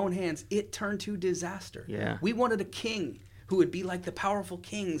into our own hands, it turned to disaster. We wanted a king who would be like the powerful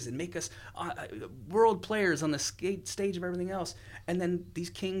kings and make us world players on the stage of everything else. And then these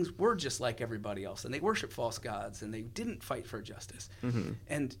kings were just like everybody else, and they worshiped false gods, and they didn't fight for justice.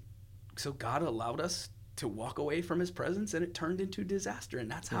 And so God allowed us to walk away from his presence, and it turned into disaster, and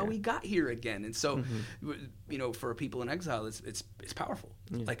that's how we got here again. And so, for people in exile, it's powerful.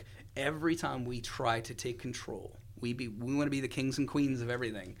 Like every time we try to take control, we want to be the kings and queens of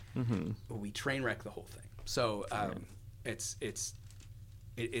everything, but we train wreck the whole thing. So it's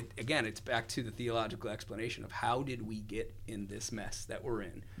back to the theological explanation of how did we get in this mess that we're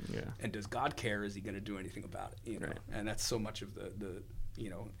in, and does God care? Is he going to do anything about it? And that's so much of the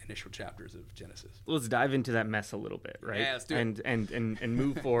initial chapters of Genesis. Let's dive into that mess a little bit, right? Yeah, let's do it. And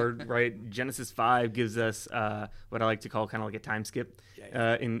move forward, right? Genesis 5 gives us what I like to call kind of like a time skip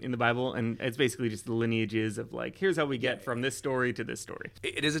in the Bible, and it's basically just the lineages of like, here's how we get from this story to this story.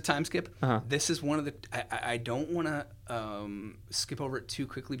 It is a time skip. This is one of the I don't want to skip over it too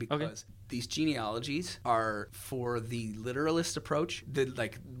quickly, because these genealogies are for the literalist approach,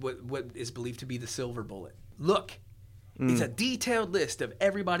 what is believed to be the silver bullet. Look. It's a detailed list of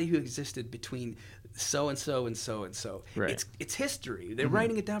everybody who existed between so and so and so and so. Right. It's history. They're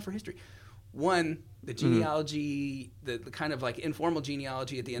writing it down for history. One, the genealogy, the kind of like informal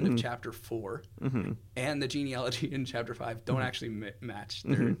genealogy at the end of chapter 4 and the genealogy in chapter 5 don't actually match.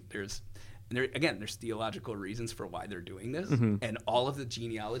 There's theological reasons for why they're doing this, and all of the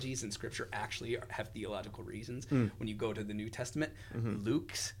genealogies in Scripture actually have theological reasons. When you go to the New Testament,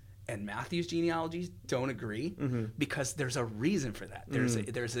 Luke's and Matthew's genealogies don't agree because there's a reason for that. They're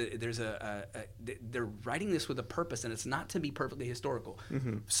writing this with a purpose, and it's not to be perfectly historical.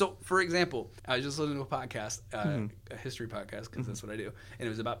 So, for example, I was just listening to a podcast, a history podcast, because that's what I do, and it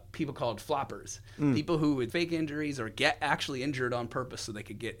was about people called floppers, people who would fake injuries or get actually injured on purpose so they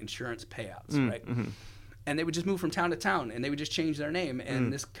could get insurance payouts, right? And they would just move from town to town, and they would just change their name,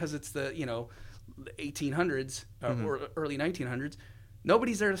 and this because it's the 1800s or early 1900s.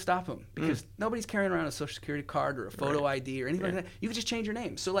 Nobody's there to stop them because nobody's carrying around a social security card or a photo ID or anything like that. You can just change your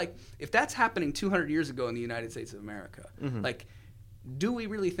name. So, like, if that's happening 200 years ago in the United States of America, like, do we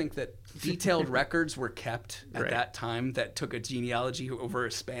really think that detailed records were kept at that time that took a genealogy over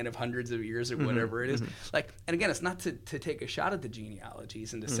a span of hundreds of years or whatever it is? Like, and again, it's not to take a shot at the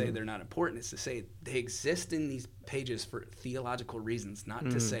genealogies and to say they're not important. It's to say they exist in these pages for theological reasons, not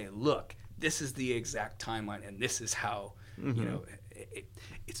to say, look, this is the exact timeline and this is how,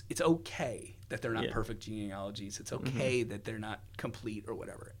 it's okay that they're not perfect genealogies. It's okay that they're not complete or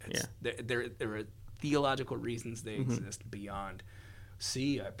whatever. There are theological reasons they exist beyond.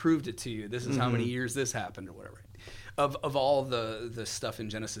 See, I proved it to you. This is how many years this happened or whatever. Of all the stuff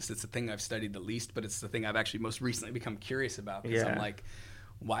in Genesis, it's the thing I've studied the least, but it's the thing I've actually most recently become curious about because I'm like,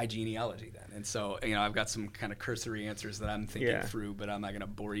 why genealogy then? And so, I've got some kind of cursory answers that I'm thinking through, but I'm not going to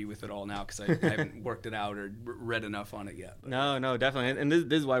bore you with it all now because I haven't worked it out or read enough on it yet. But. No, definitely. And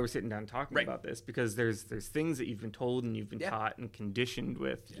this is why we're sitting down talking about this, because there's things that you've been told and you've been taught and conditioned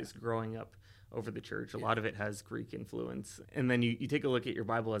with just growing up over the church. A lot of it has Greek influence. And then you take a look at your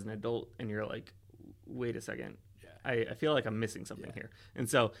Bible as an adult and you're like, wait a second. I feel like I'm missing something here. And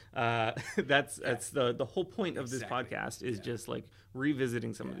so that's the whole point of this podcast is just like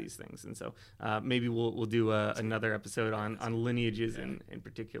revisiting some of these things. And so maybe we'll do another episode on lineages in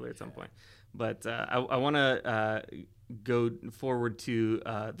particular at some point. But I want to go forward to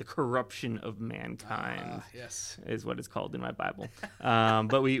the corruption of mankind. Is what it's called in my Bible.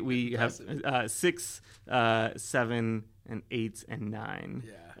 But we have 6, 7, and 8 and 9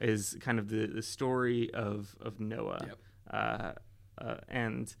 is kind of the story of Noah.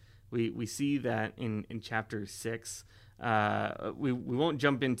 And we see that in chapter 6. We won't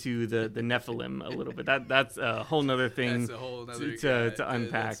jump into the Nephilim a little bit. That's a whole nother thing to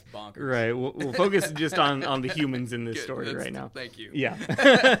unpack. That's bonkers. Right. We'll focus just on the humans in this story right now. Thank you.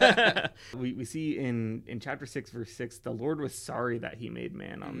 Yeah. we see in chapter 6, verse 6, the Lord was sorry that he made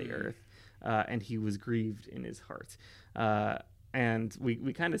man on the earth, and he was grieved in his heart. And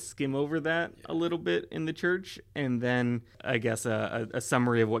we kind of skim over that a little bit in the church. And then I guess a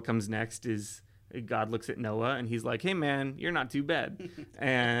summary of what comes next is God looks at Noah and he's like, hey, man, you're not too bad.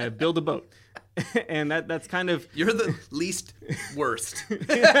 And build a boat. And that's kind of... You're the least worst.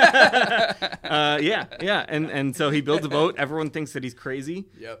 Yeah. And so he builds a boat. Everyone thinks that he's crazy.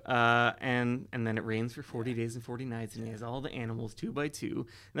 And then it rains for 40 days and 40 nights, and he has all the animals 2 by 2.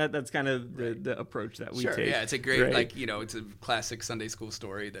 That's kind of the approach that we take. Yeah, it's a great, it's a classic Sunday school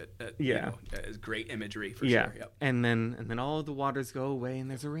story that is great imagery for sure. And then all of the waters go away, and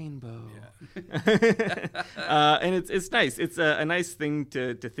there's a rainbow. And it's nice. It's a nice thing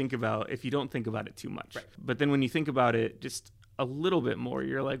to think about if you don't think about it too much. But then when you think about it just a little bit more,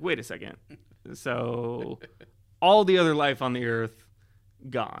 you're like, wait a second. So all the other life on the earth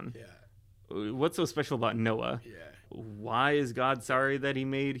gone. What's so special about Noah? Why is God sorry that he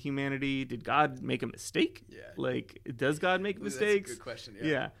made humanity? Did God make a mistake? Like, does God make mistakes? That's a good question.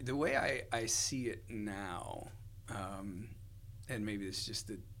 The way I see it now, and maybe it's just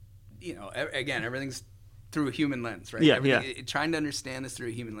again, everything's through a human lens, right? Trying to understand this through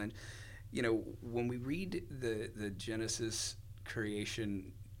a human lens. When we read the Genesis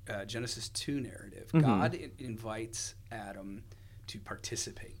creation, Genesis 2 narrative, God invites Adam to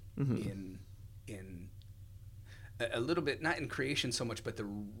participate in a little bit, not in creation so much, but the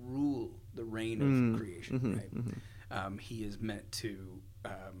reign of creation, right? He is meant to,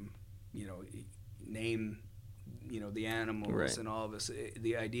 name, the animals and all of this.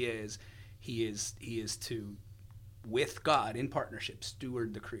 The idea is he is to, with God in partnership,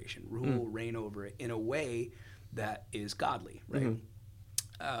 steward the creation, rule, reign over it in a way that is godly, right?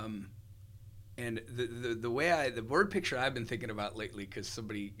 And the way the word picture I've been thinking about lately, because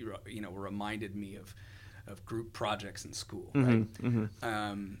somebody reminded me of group projects in school, right?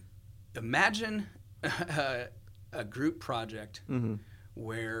 Imagine a group project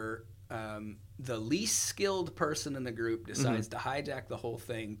where the least skilled person in the group decides to hijack the whole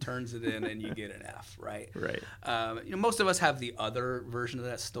thing, turns it in, and you get an F, right? Right. Most of us have the other version of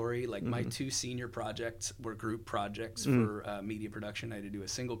that story. Like my 2 senior projects were group projects for media production. I had to do a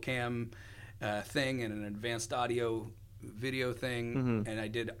single cam thing and an advanced audio video thing, and I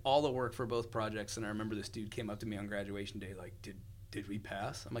did all the work for both projects. And I remember this dude came up to me on graduation day like, did we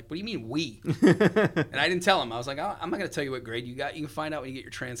pass? I'm like, what do you mean we? And I didn't tell him. I was like, I'm not going to tell you what grade you got. You can find out when you get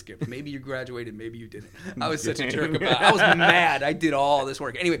your transcript. Maybe you graduated, maybe you didn't. I was such a jerk about it. I was mad. I did all this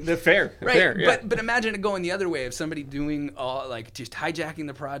work. Anyway. Fair. Right. Fair, yeah. But imagine it going the other way of somebody doing all, like, just hijacking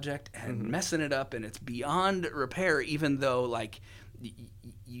the project and messing it up, and it's beyond repair, even though, like,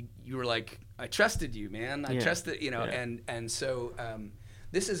 you were like, I trusted you, man. I trusted, and so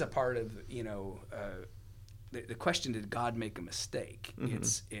this is a part of, the question, did God make a mistake?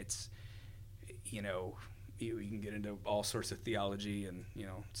 It's you can get into all sorts of theology, and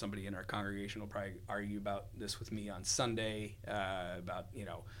somebody in our congregation will probably argue about this with me on Sunday about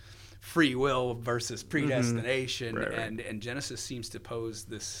free will versus predestination, Right. And Genesis seems to pose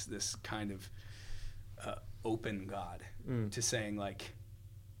this kind of open God to saying, like,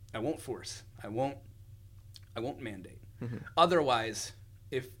 I won't force, I won't mandate. Otherwise,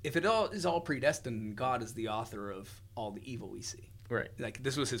 if it all is all predestined, God is the author of all the evil we see. Right. Like,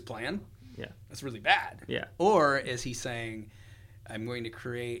 this was his plan. Yeah. That's really bad. Yeah. Or is he saying, I'm going to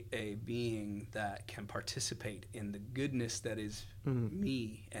create a being that can participate in the goodness that is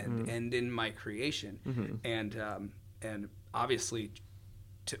me and in my creation, and obviously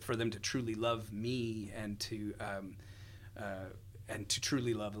for them to truly love me and to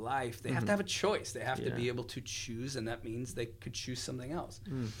truly love life, they have to have a choice. They have to be able to choose, and that means they could choose something else.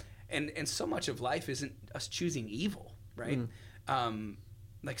 And so much of life isn't us choosing evil, right?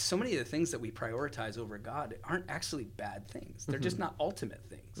 Like, so many of the things that we prioritize over God aren't actually bad things. They're just not ultimate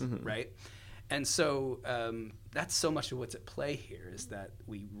things, right? And so that's so much of what's at play here, is that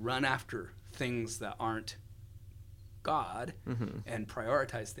we run after things that aren't God and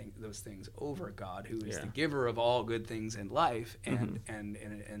prioritize those things over God, who is the giver of all good things in life, and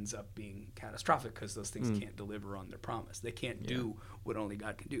it ends up being catastrophic because those things can't deliver on their promise. They can't do what only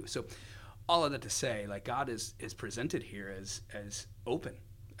God can do. So all of that to say, like, God is presented here as open,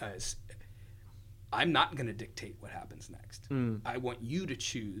 as I'm not going to dictate what happens next. I want you to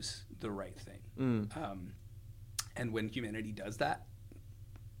choose the right thing. And when humanity does that,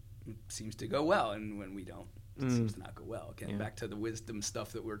 it seems to go well, and when we don't, it seems to not go well. Again, back to the wisdom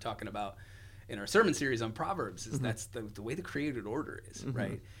stuff that we were talking about in our sermon series on Proverbs, is that's the way the created order is,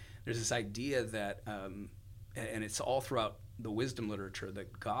 right? There's this idea that, and it's all throughout the wisdom literature,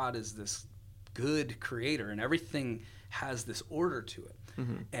 that God is this good creator, and everything has this order to it.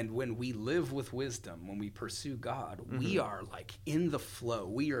 And when we live with wisdom, when we pursue God, we are like in the flow.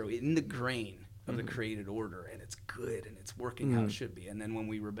 We are in the grain of the created order, and it's good, and it's working how it should be. And then when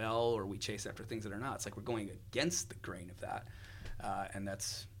we rebel or we chase after things that are not, it's like we're going against the grain of that, and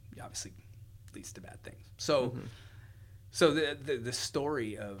that's obviously leads to bad things. So, so the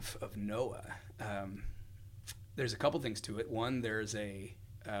story of Noah, there's a couple things to it. One, there's a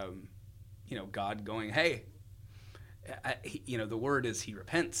God going, hey, the word is he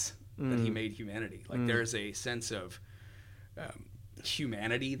repents that he made humanity. Like, there's a sense of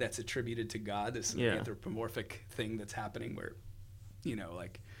humanity that's attributed to God, this anthropomorphic thing that's happening where,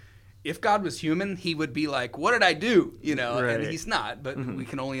 like, if God was human, he would be like, what did I do? Right. And he's not, but we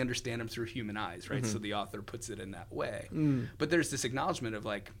can only understand him through human eyes, right? So the author puts it in that way. But there's this acknowledgement of,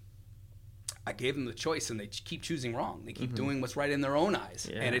 like, I gave them the choice, and they keep choosing wrong. They keep doing what's right in their own eyes,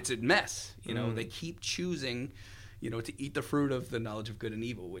 and it's a mess. They keep choosing, to eat the fruit of the knowledge of good and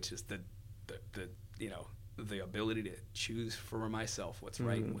evil, which is the ability to choose for myself what's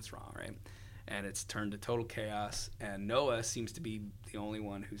right and what's wrong, right? And it's turned to total chaos, and Noah seems to be the only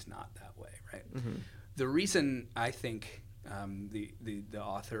one who's not that way, right? The reason I think the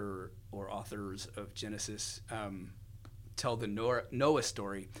author or authors of Genesis tell the Noah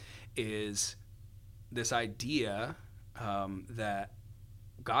story is this idea that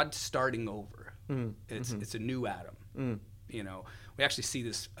God's starting over. It's a new Adam. We actually see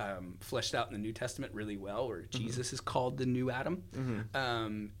this fleshed out in the New Testament really well, where Jesus is called the new Adam.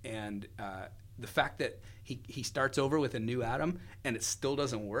 And the fact that he starts over with a new Adam and it still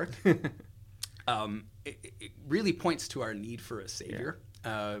doesn't work, it really points to our need for a Savior.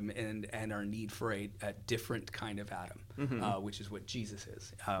 And our need for a different kind of Adam, which is what Jesus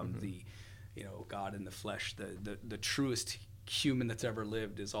is. The God in the flesh, the truest human that's ever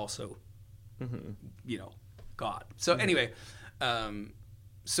lived, is also God. So anyway,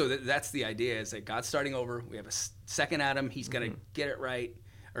 So that's the idea, is that God's starting over. We have a second Adam. He's going to get it right,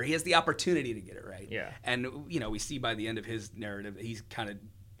 or he has the opportunity to get it right. Yeah. And, we see by the end of his narrative that he's kind of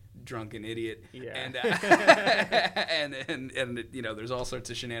drunken idiot. Yeah. And there's all sorts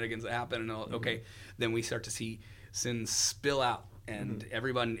of shenanigans that happen. And okay, then we start to see sin spill out, and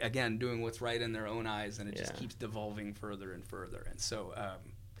everyone, again, doing what's right in their own eyes, and it just keeps devolving further and further. And so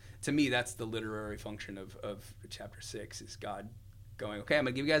to me, that's the literary function of chapter 6, is God going, okay, I'm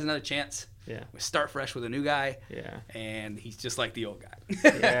going to give you guys another chance. Yeah. We start fresh with a new guy. Yeah. And he's just like the old guy.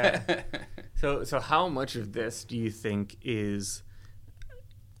 Yeah. So how much of this do you think is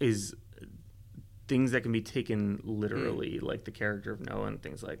things that can be taken literally, like the character of Noah and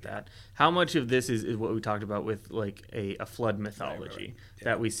things like that? How much of this is what we talked about with like a flood mythology right. Yeah.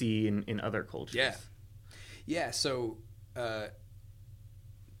 that we see in other cultures? Yeah. Yeah. So, not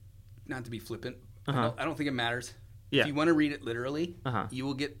to be flippant, I don't think it matters. Yeah. If you want to read it literally, Uh-huh. you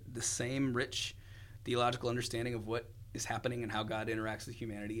will get the same rich theological understanding of what is happening and how God interacts with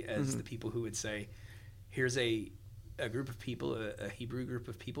humanity as the people who would say, here's a group of people, a Hebrew group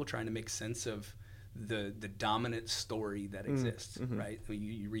of people trying to make sense of the dominant story that exists, right? When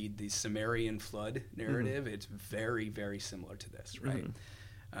you read the Sumerian flood narrative, it's very, very similar to this, right?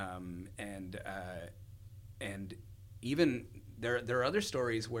 And even there are other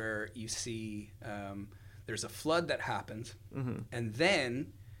stories where you see there's a flood that happens, and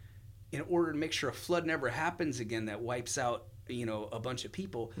then in order to make sure a flood never happens again that wipes out a bunch of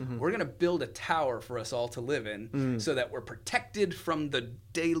people, we're going to build a tower for us all to live in so that we're protected from the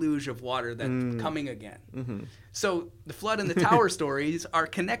deluge of water that's coming again. So the flood and the tower stories are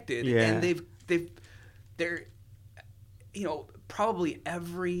connected, and they're probably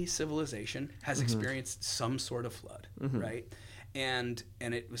every civilization has experienced some sort of flood, right? And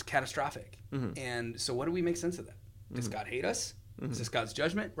it was catastrophic. And so what do we make sense of that? Does God hate us? Is this God's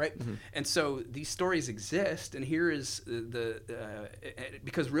judgment, right? And so these stories exist, and here is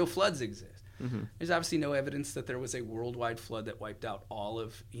because real floods exist. There's obviously no evidence that there was a worldwide flood that wiped out all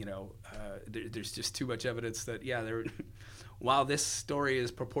of, there's just too much evidence that, while this story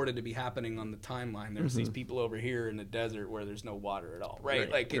is purported to be happening on the timeline, there's these people over here in the desert where there's no water at all,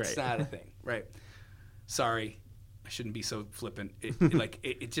 right? Like, it's not a thing, right? Sorry. I shouldn't be so flippant.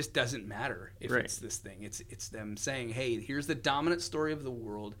 It just doesn't matter if it's this thing. It's them saying, hey, here's the dominant story of the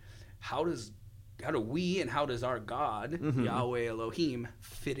world. How do we and how does our God, Yahweh Elohim,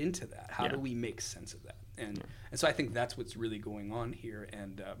 fit into that? How do we make sense of that? And so I think that's what's really going on here.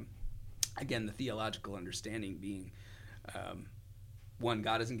 And again, the theological understanding being, one,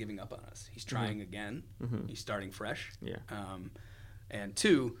 God isn't giving up on us. He's trying again. He's starting fresh. Yeah. And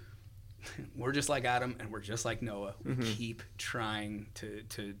two, we're just like Adam, and we're just like Noah. We keep trying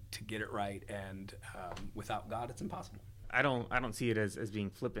to get it right, and without God, it's impossible. I don't see it as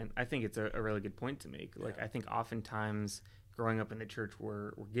being flippant. I think it's a really good point to make. Like, I think oftentimes growing up in the church,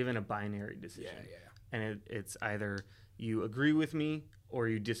 we're given a binary decision, and it's either you agree with me or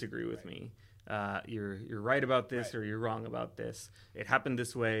you disagree with me. You're right about this or you're wrong about this. It happened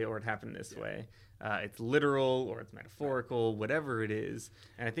this way or it happened this way. It's literal or it's metaphorical, whatever it is.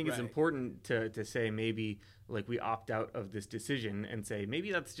 And I think it's important to say maybe like we opt out of this decision and say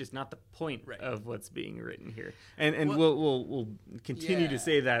maybe that's just not the point of what's being written here. And we'll continue to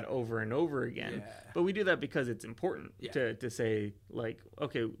say that over and over again. But we do that because it's important to say like,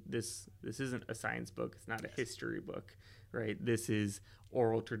 okay, this isn't a science book. It's not a history book, right? This is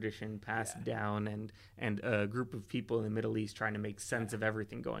oral tradition passed down and a group of people in the Middle East trying to make sense of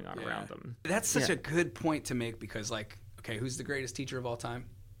everything going on around them. That's such a good point to make because, like, okay, who's the greatest teacher of all time?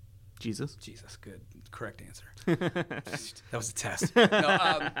 Jesus. Good. Correct answer. That was a test.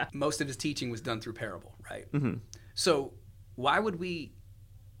 No, most of his teaching was done through parable, right? So why would we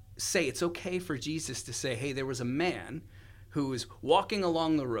say it's okay for Jesus to say, hey, there was a man who was walking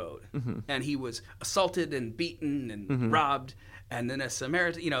along the road and he was assaulted and beaten and robbed, and then a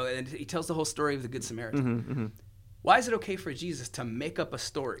Samaritan, and he tells the whole story of the Good Samaritan. Why is it okay for Jesus to make up a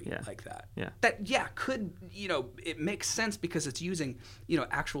story like that? That could, it makes sense because it's using,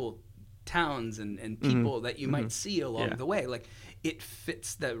 actual towns and people that you might see along the way. Like, it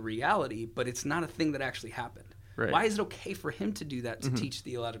fits the reality, but it's not a thing that actually happened. Right. Why is it okay for him to do that to teach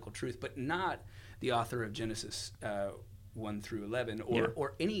theological truth, but not the author of Genesis 1 through 11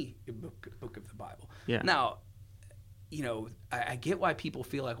 or any book of the Bible? Now, you know, I get why people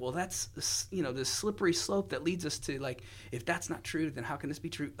feel like, well, that's, you know, this slippery slope that leads us to, like, if that's not true, then how can this be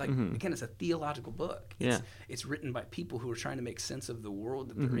true? Like, again, it's a theological book. It's written by people who are trying to make sense of the world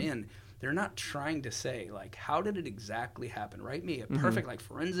that they're in. They're not trying to say, like, how did it exactly happen? Write me a perfect, like,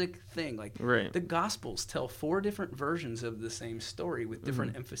 forensic thing. Like, the Gospels tell 4 different versions of the same story with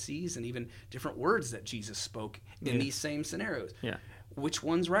different emphases and even different words that Jesus spoke in these same scenarios. Which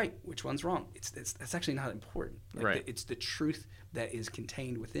one's right? Which one's wrong? That's actually not important. Like, it's the truth that is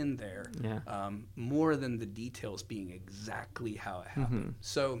contained within there, more than the details being exactly how it happened.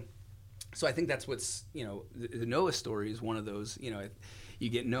 So I think that's what's, you know, the Noah story is one of those, you know, you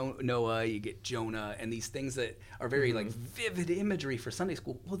get Noah, you get Jonah, and these things that are very like vivid imagery for Sunday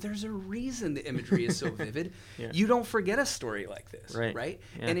school. Well, there's a reason the imagery is so vivid. You don't forget a story like this, right?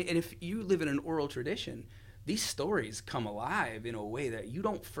 And if you live in an oral tradition, these stories come alive in a way that you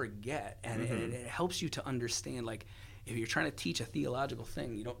don't forget, and it helps you to understand, like, if you're trying to teach a theological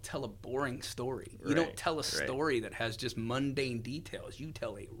thing, you don't tell a boring story. You don't tell a story that has just mundane details. You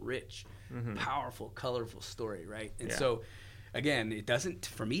tell a rich, powerful, colorful story, right? And so, again, it doesn't,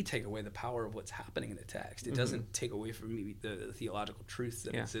 for me, take away the power of what's happening in the text. It doesn't take away from me the theological truths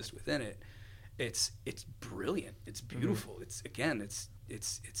that exist within it. It's brilliant. It's beautiful. It's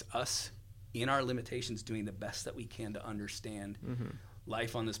us in our limitations doing the best that we can to understand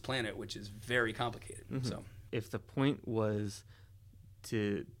life on this planet, which is very complicated. So, if the point was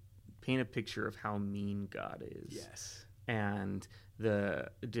to paint a picture of how mean God is, and to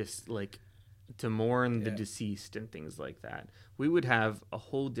mourn the deceased and things like that, we would have a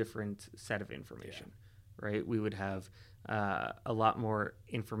whole different set of information, right? We would have a lot more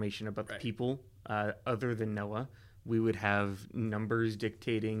information about the people other than Noah. We would have numbers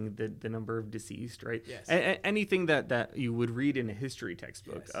dictating the number of deceased, right? Anything that you would read in a history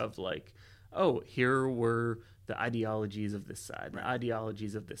textbook of, like, oh, here were the ideologies of this side, the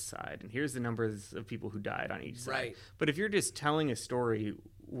ideologies of this side, and here's the numbers of people who died on each side. But if you're just telling a story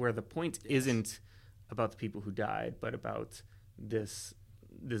where the point isn't about the people who died, but about this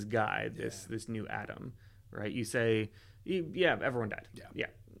guy, this new Adam, right? You say, yeah, everyone died.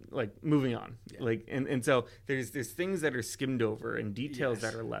 Like, moving on. Like, and so there's things that are skimmed over and details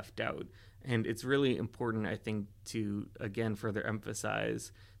that are left out. And it's really important, I think, to, again, further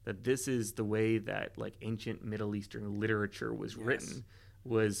emphasize that this is the way that, like, ancient Middle Eastern literature was written,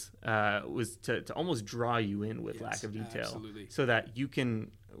 was to almost draw you in with lack of detail, so that you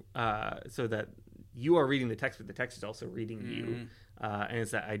can, so that you are reading the text, but the text is also reading you. And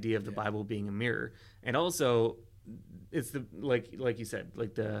it's that idea of the Bible being a mirror. And also, it's the, like you said,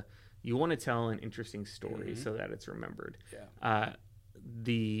 like, you want to tell an interesting story so that it's remembered.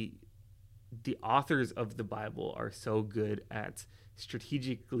 The authors of the Bible are so good at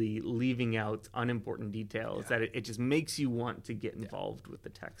strategically leaving out unimportant details that it just makes you want to get involved with the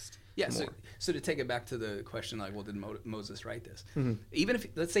text. So to take it back to the question, like, well, did Moses write this? Even if,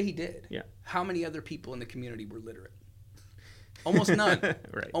 let's say he did, how many other people in the community were literate? Almost none.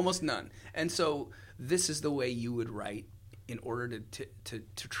 Almost none. And so this is the way you would write in order to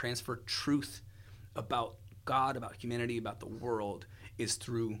transfer truth about God, about humanity, about the world, is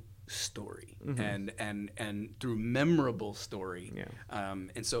through story and through memorable story.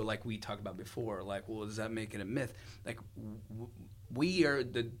 And so, like we talked about before, like, well, does that make it a myth? Like, we are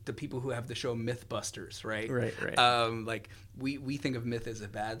the people who have the show Mythbusters, right? Like, we think of myth as a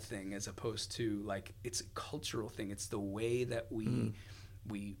bad thing, as opposed to, like, it's a cultural thing. It's the way that we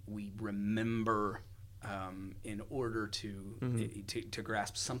remember in order to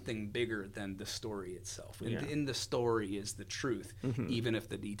grasp something bigger than the story itself. And in the story is the truth, even if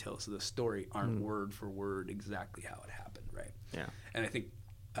the details of the story aren't word for word exactly how it happened, right? And I think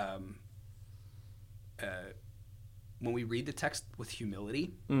when we read the text with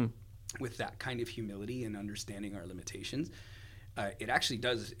humility, with that kind of humility and understanding our limitations, it actually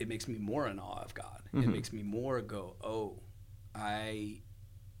does, it makes me more in awe of God. It makes me more go, oh,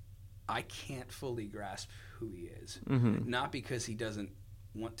 I can't fully grasp who he is. Not because he doesn't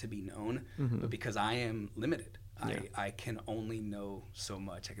want to be known, but because I am limited. I can only know so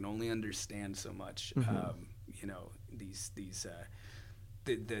much. I can only understand so much. You know,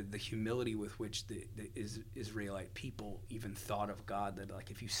 the humility with which the Israelite people even thought of God, that,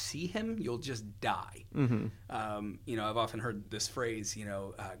 like, if you see him, you'll just die. You know, I've often heard this phrase, you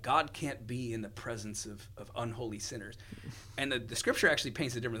know, God can't be in the presence of unholy sinners. And the scripture actually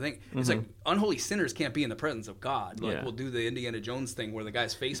paints a different thing. It's like, unholy sinners can't be in the presence of God. Like, we'll do the Indiana Jones thing where the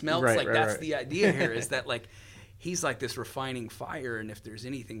guy's face melts. That's the idea here, is that, like, he's like this refining fire, and if there's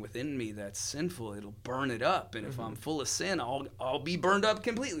anything within me that's sinful, it'll burn it up. And if I'm full of sin, I'll be burned up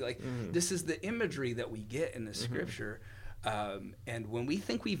completely. Like this is the imagery that we get in the scripture. And when we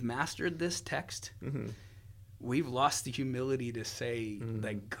think we've mastered this text, we've lost the humility to say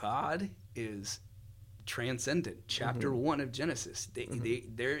that God is transcendent. Chapter 1 of Genesis.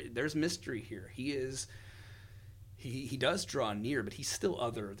 There's mystery here. He does draw near, but he's still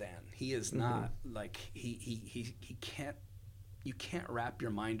other than. He is not like he can't. You can't wrap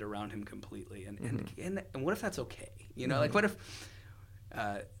your mind around him completely. And what if that's okay? You know, like what if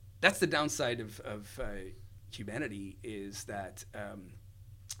that's the downside of humanity, is that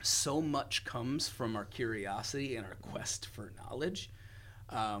so much comes from our curiosity and our quest for knowledge.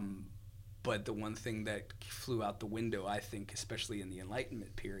 But the one thing that flew out the window, I think, especially in the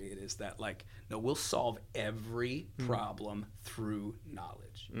Enlightenment period, is that, like, no, we'll solve every problem through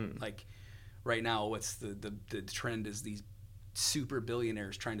knowledge. Like, right now, what's the trend is these super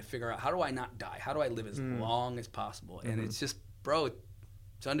billionaires trying to figure out, how do I not die? How do I live as long as possible? And it's just, bro,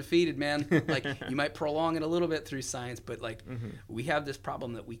 it's undefeated, man. Like, you might prolong it a little bit through science, but, like, we have this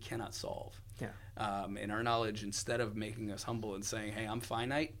problem that we cannot solve. And our knowledge, instead of making us humble and saying, hey, I'm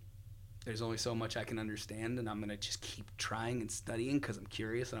finite, there's only so much I can understand, and I'm going to just keep trying and studying because I'm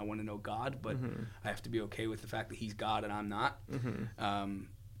curious and I want to know God, but I have to be okay with the fact that he's God and I'm not.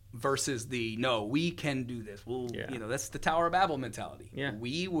 Versus no, we can do this. That's the Tower of Babel mentality.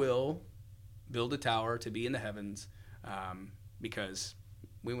 We will build a tower to be in the heavens because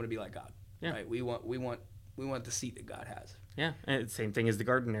we want to be like God. Right? We want the seat that God has. Yeah, and same thing as the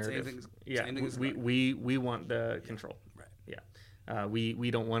garden narrative. Same thing as we want the control. Right. Yeah.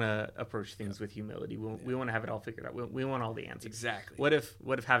 We don't want to approach things with humility. We want to have it all figured out. We want all the answers. Exactly. What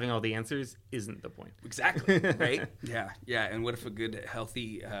if having all the answers isn't the point? Exactly. Right. Yeah. And what if a good,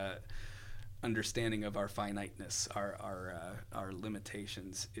 healthy understanding of our finiteness, our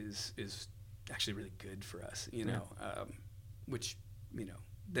limitations, is actually really good for us? You know, which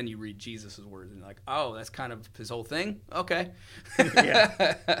then you read Jesus' words and you're like, oh, that's kind of his whole thing? Okay.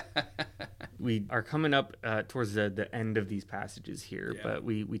 We are coming up towards the end of these passages here, but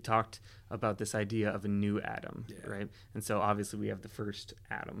we talked about this idea of a new Adam, right? And so obviously we have the first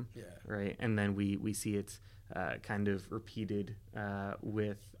Adam, right? And then we see it kind of repeated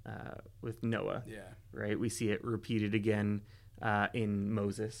with Noah, right? We see it repeated again in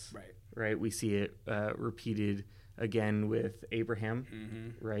Moses, right? We see it repeated again with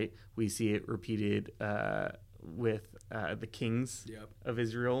Abraham, right? We see it repeated with the kings of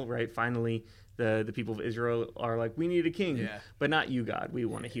Israel, right? Finally, the people of Israel are like, we need a king, but not you, God. We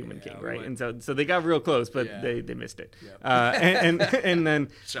want a human king, right? And so they got real close, but they missed it. And then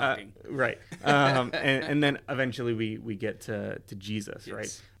shocking, right? And then eventually we get to Jesus,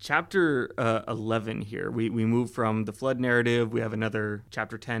 right? Chapter 11 here, we move from the flood narrative. We have another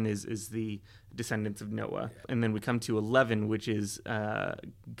chapter 10 is the descendants of Noah, and then we come to 11, which is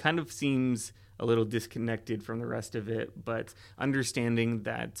kind of seems a little disconnected from the rest of it, but understanding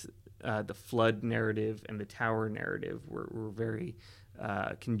that the flood narrative and the tower narrative were very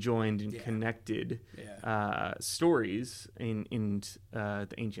conjoined and connected stories in the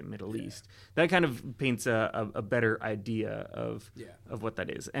ancient Middle East. That kind of paints a better idea of what that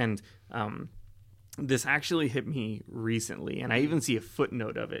is. And this actually hit me recently, and I even see a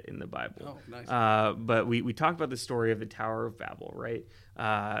footnote of it in the Bible. Oh, nice. But we talked about the story of the Tower of Babel, right?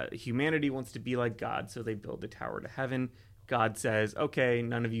 Humanity wants to be like God, so they build the tower to heaven. God says, okay,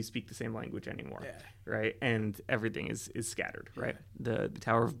 none of you speak the same language anymore, right? And everything is scattered, right? The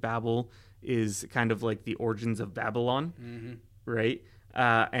Tower of Babel is kind of like the origins of Babylon, right?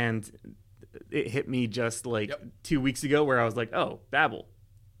 And it hit me just like 2 weeks ago where I was like, oh,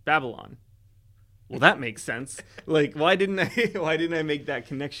 Babylon. Well, that makes sense. Like, why didn't I make that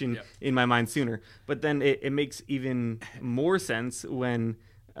connection in my mind sooner? But then it makes even more sense when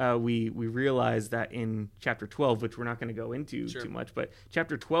we realize that in chapter 12, which we're not going to go into too much, but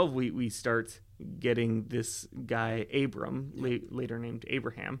chapter 12, we start getting this guy Abram, later named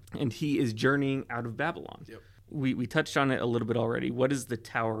Abraham, and he is journeying out of Babylon. We touched on it a little bit already. What is the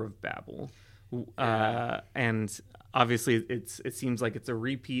Tower of Babel? And obviously, it seems like it's a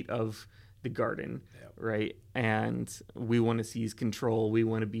repeat of the garden, right? And we want to seize control. We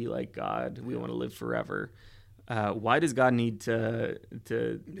want to be like God. We want to live forever. Why does God need to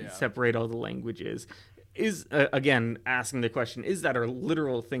separate all the languages? Is again asking the question: is that a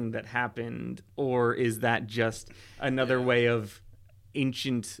literal thing that happened, or is that just another way of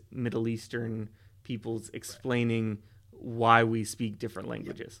ancient Middle Eastern peoples explaining why we speak different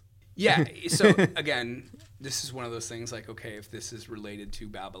languages? Yeah. So again, this is one of those things like, okay, if this is related to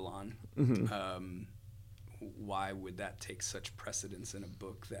Babylon, why would that take such precedence in a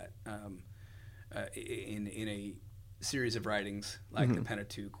book that in a series of writings like the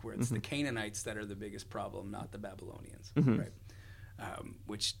Pentateuch, where it's the Canaanites that are the biggest problem, not the Babylonians, right?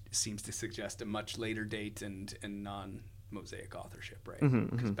 Which seems to suggest a much later date and non-Mosaic authorship, right?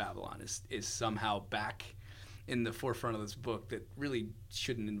 Because Babylon is somehow back in the forefront of this book that really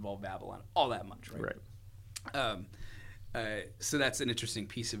shouldn't involve Babylon all that much, right? So that's an interesting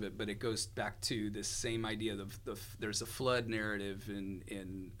piece of it, but it goes back to this same idea of there's a flood narrative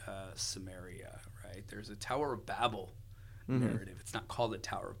in Samaria, right? There's a Tower of Babel narrative. It's not called the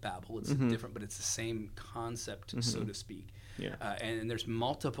Tower of Babel. It's different, but it's the same concept, so to speak. Yeah. And there's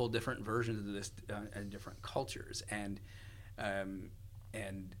multiple different versions of this in different cultures, and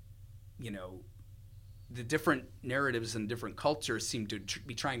you know, the different narratives and different cultures seem to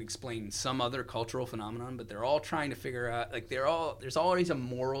be trying to explain some other cultural phenomenon, but they're all trying to figure out, like, there's always a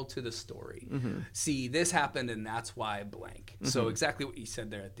moral to the story. See, this happened and that's why blank. So exactly what you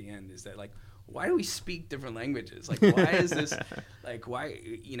said there at the end is that, like, why do we speak different languages? Like, why is this, like, why,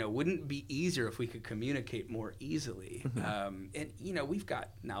 you know, wouldn't it be easier if we could communicate more easily? And, you know, we've got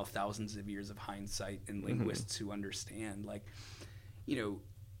now thousands of years of hindsight and linguists who understand, like, you know,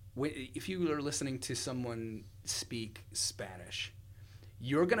 if you are listening to someone speak Spanish,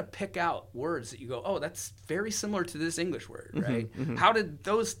 you're going to pick out words that you go, oh, that's very similar to this English word, right? How did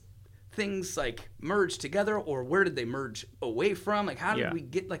those things, like, merge together, or where did they merge away from? Like, how did we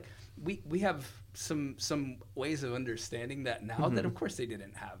get, like, we have some ways of understanding that now that, of course, they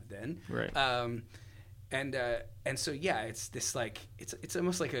didn't have then. Right. And so, yeah, it's this, like, it's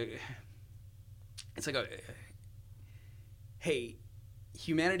almost like hey,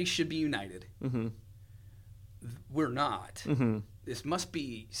 humanity should be united. We're not. This must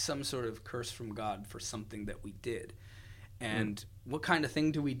be some sort of curse from God for something that we did. And what kind of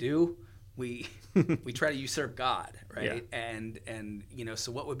thing do? We try to usurp God, right? Yeah. And you know,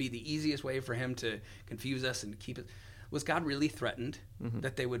 so what would be the easiest way for him to confuse us and keep it? Was God really threatened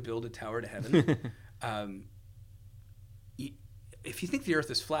that they would build a tower to heaven? If you think the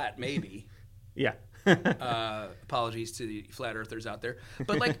earth is flat, maybe. Yeah. Apologies to the flat earthers out there,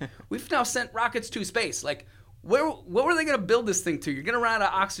 but, like, we've now sent rockets to space. Like, what were they going to build this thing to? You're going to run out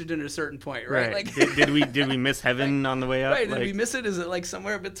of oxygen at a certain point, right? Like, did we miss heaven on the way up? Right? Did we miss it? Is it, like,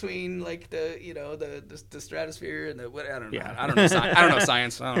 somewhere between, like, the stratosphere and the what? I don't know. Yeah. I don't know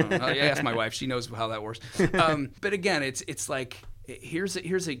science. I don't know. I ask my wife; she knows how that works. But again, it's like here's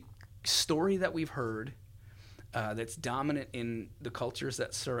a story that we've heard. That's dominant in the cultures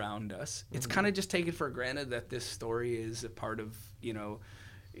that surround us. It's kind of just taken for granted that this story is a part of, you know,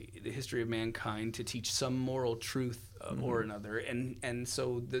 the history of mankind to teach some moral truth or another. And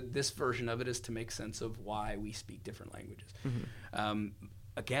so this version of it is to make sense of why we speak different languages.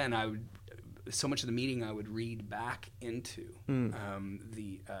 Again, so much of the meeting I would read back into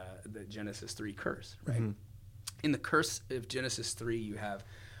the Genesis 3 curse, right? In the curse of Genesis 3, you have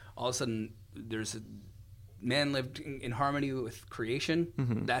all of a sudden there's man lived in harmony with creation.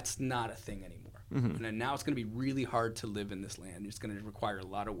 That's not a thing anymore. And then now it's going to be really hard to live in this land. It's going to require a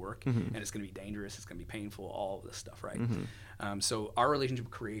lot of work, and it's going to be dangerous. It's going to be painful, all of this stuff, right? So our relationship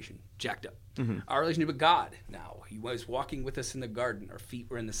with creation, jacked up. Our relationship with God now. He was walking with us in the garden. Our feet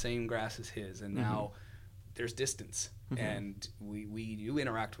were in the same grass as his, and now there's distance. And we do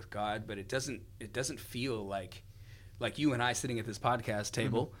interact with God, but it doesn't feel like you and I sitting at this podcast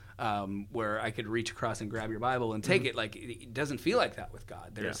table, where I could reach across and grab your Bible and take it. Like, it doesn't feel like that with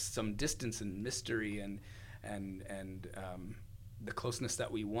God. There's some distance and mystery and the closeness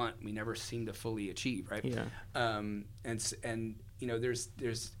that we want, we never seem to fully achieve, right? Yeah. And you know, there's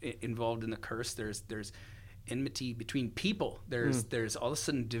involved in the curse. There's enmity between people. There's all of a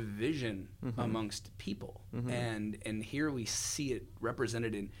sudden division amongst people, and here we see it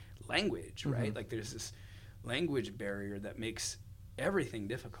represented in language, right? Like, there's this language barrier that makes everything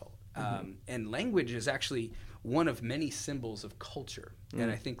difficult. And language is actually one of many symbols of culture.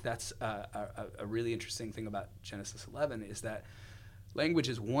 And I think that's a really interesting thing about Genesis 11 is that language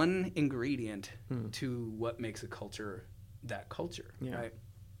is one ingredient to what makes a culture that culture, right?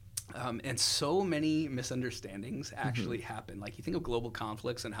 And so many misunderstandings actually happen. Like, you think of global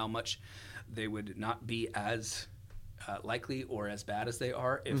conflicts and how much they would not be as likely or as bad as they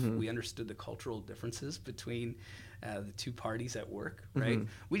are if we understood the cultural differences between the two parties at work, right?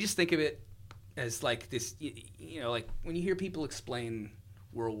 We just think of it as like this, you know, like when you hear people explain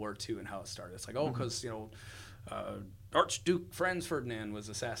World War II and how it started, it's like, oh, because, you know, Archduke Franz Ferdinand was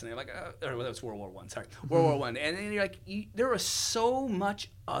assassinated. Like, or that was World War One. Sorry, World War One. And then you're like, there was so much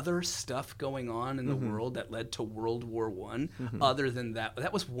other stuff going on in the world that led to World War One. Other than that,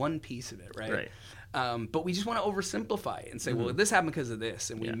 that was one piece of it, right? But we just want to oversimplify it and say, well, this happened because of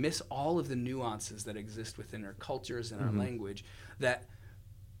this, and we miss all of the nuances that exist within our cultures and our language. That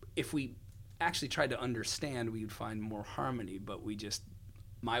if we actually tried to understand, we would find more harmony. But we just,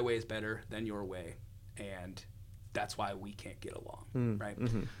 my way is better than your way, and that's why we can't get along, right?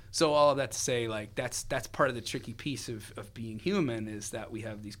 So all of that to say, like, that's part of the tricky piece of being human, is that we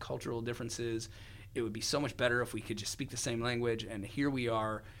have these cultural differences. It would be so much better if we could just speak the same language, and here we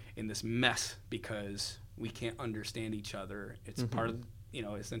are in this mess because we can't understand each other. It's part of,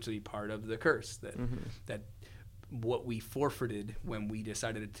 essentially part of the curse that what we forfeited when we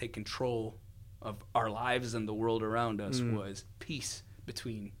decided to take control of our lives and the world around us was peace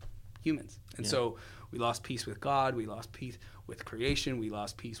between humans. And so we lost peace with God, we lost peace with creation, we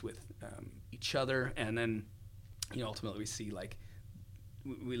lost peace with each other, and then ultimately we see, like,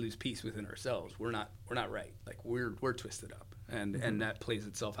 we lose peace within ourselves. We're not right. Like, we're twisted up, and that plays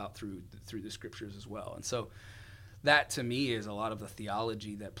itself out through the scriptures as well. And so that, to me, is a lot of the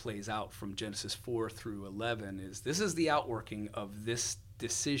theology that plays out from Genesis 4 through 11. This is the outworking of this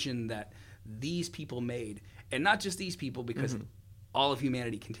decision that these people made, and not just these people, because all of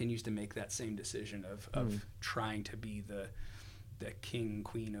humanity continues to make that same decision of trying to be the king,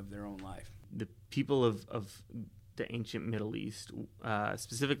 queen of their own life. The people of the ancient Middle East,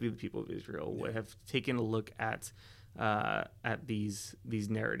 specifically the people of Israel, would have taken a look at these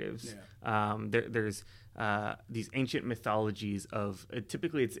narratives. There's these ancient mythologies of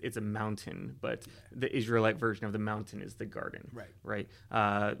typically it's a mountain, but the Israelite version of the mountain is the garden. Right.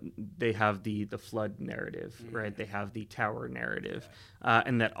 They have the flood narrative. Right. They have the tower narrative,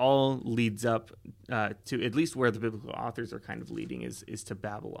 and that all leads up to at least where the biblical authors are kind of leading is to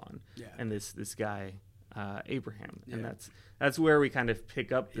Babylon. And this guy Abraham, and that's where we kind of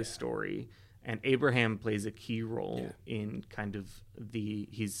pick up the story. And Abraham plays a key role in kind of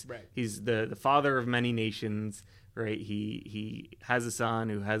he's the father of many nations, right? He has a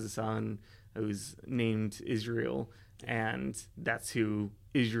son who's named Israel, and that's who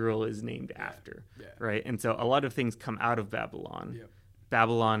Israel is named after, right? And so a lot of things come out of Babylon.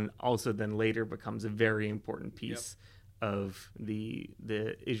 Babylon also then later becomes a very important piece of the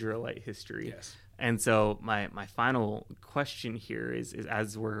Israelite history. And so my final question here is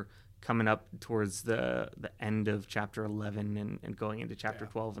as we're coming up towards the end of chapter 11 and going into chapter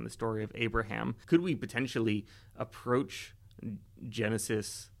 12 and the story of Abraham, could we potentially approach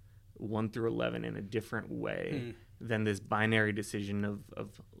Genesis 1 through 11 in a different way than this binary decision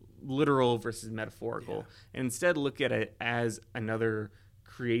of literal versus metaphorical, and instead look at it as another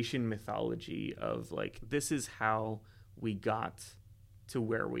creation mythology of, like, this is how we got to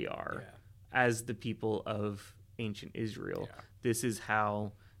where we are as the people of ancient Israel. This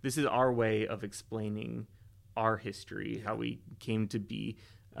is our way of explaining our history, how we came to be,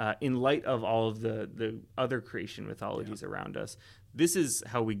 in light of all of the other creation mythologies around us. This is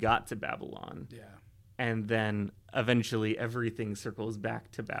how we got to Babylon. And then eventually everything circles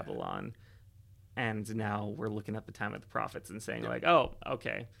back to Babylon. And now we're looking at the time of the prophets and saying, like, oh,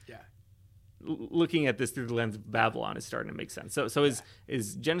 okay. Looking at this through the lens of Babylon is starting to make sense. So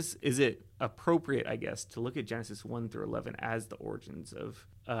is Genesis, is it appropriate, I guess, to look at Genesis 1 through 11 as the origins of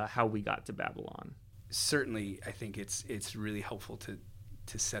how we got to Babylon? Certainly, I think it's really helpful to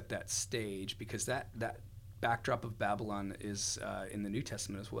set that stage, because that backdrop of Babylon is in the New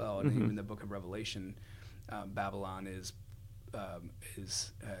Testament as well, and even the book of Revelation. Babylon is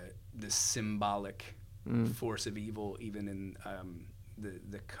this symbolic force of evil, even in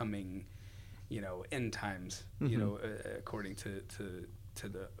the coming end times, according to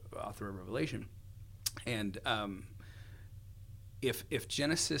the author of Revelation. And if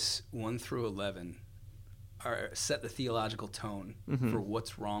Genesis 1 through 11 set the theological tone for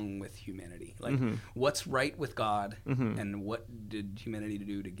what's wrong with humanity, like what's right with God, and what did humanity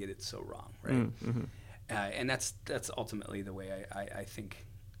do to get it so wrong, right? And that's ultimately the way I think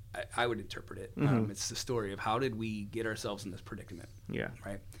I would interpret it. It's the story of how did we get ourselves in this predicament,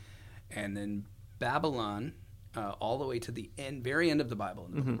 right? And then Babylon, all the way to the very end of the Bible,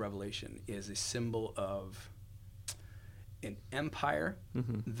 in the book of Revelation, is a symbol of an empire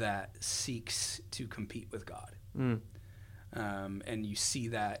that seeks to compete with God. And you see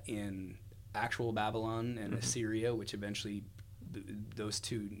that in actual Babylon and Assyria, which eventually those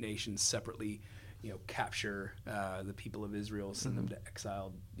two nations separately, capture the people of Israel, send them to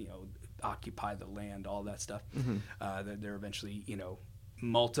exile, occupy the land, all that stuff. They're eventually,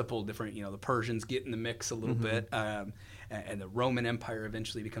 multiple different, the Persians get in the mix a little bit, and the Roman Empire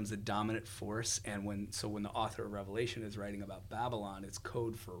eventually becomes the dominant force. And when the author of Revelation is writing about Babylon, it's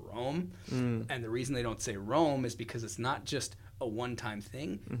code for Rome. And the reason they don't say Rome is because it's not just a one-time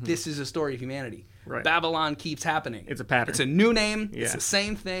thing. This is a story of humanity. Right. Babylon keeps happening. It's a pattern. It's a new name. Yeah. It's the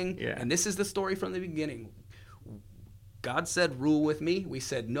same thing. Yeah. And this is the story from the beginning. God said, rule with me. We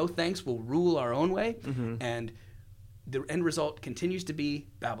said, no thanks, we'll rule our own way. And the end result continues to be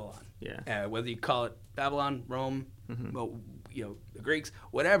Babylon. Yeah. Whether you call it Babylon, Rome, well, the Greeks,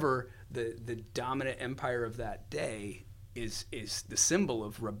 whatever, the dominant empire of that day is the symbol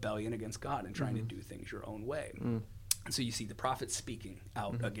of rebellion against God and trying to do things your own way. And so you see the prophets speaking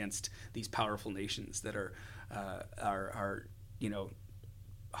out against these powerful nations that are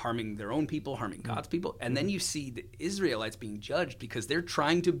harming their own people, harming God's people. And then you see the Israelites being judged because they're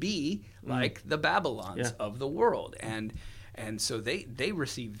trying to be like the Babylons of the world. And so they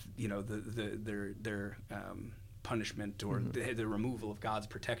receive, their punishment or the removal of God's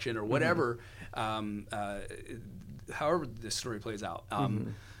protection or whatever, however this story plays out.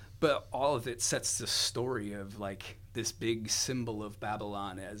 But all of it sets the story of like this big symbol of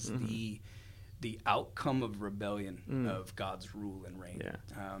Babylon as the outcome of rebellion of God's rule and reign.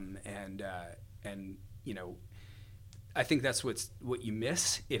 And I think that's what you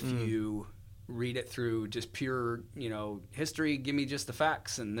miss if you read it through just pure, history. Give me just the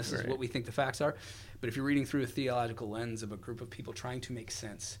facts, and this is what we think the facts are. But if you're reading through a theological lens of a group of people trying to make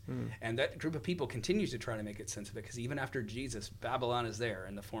sense, and that group of people continues to try to make it sense of it, because even after Jesus, Babylon is there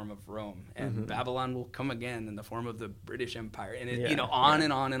in the form of Rome, and Babylon will come again in the form of the British Empire, and it, on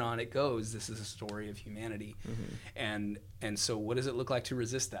and on and on it goes. This is a story of humanity, and so what does it look like to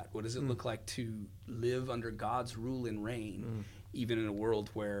resist that? What does it look like to live under God's rule and reign, even in a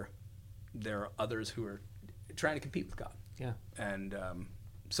world where there are others who are trying to compete with God? And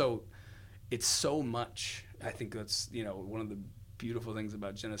so it's so much. I think that's one of the beautiful things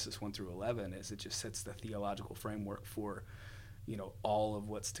about Genesis 1 through 11 is it just sets the theological framework for all of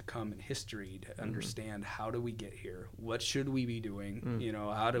what's to come in history to understand how do we get here, what should we be doing,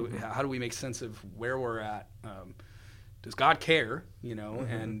 how do we make sense of where we're at, does God care,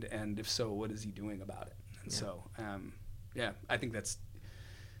 and if so, what is he doing about it? And so I think that's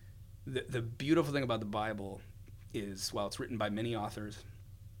the beautiful thing about the Bible is while it's written by many authors,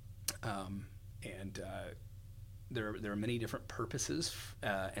 and there are many different purposes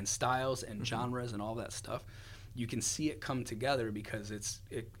and styles and genres and all that stuff. You can see it come together because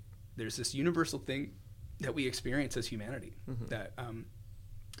there's this universal thing that we experience as humanity. That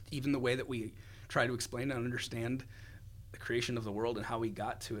even the way that we try to explain and understand the creation of the world and how we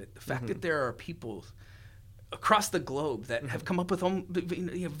got to it, the fact that there are people across the globe that have come up with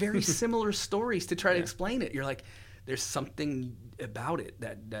very similar stories to try to explain it. You're like, there's something about it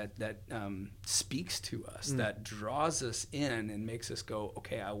that speaks to us, that draws us in and makes us go,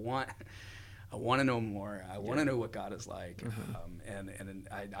 okay, I want to know more. I want to know what God is like, and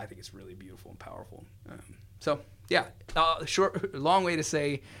I think it's really beautiful and powerful. Long way to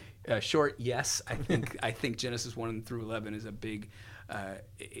say, short. Yes, I think Genesis 1 through 11 is a big.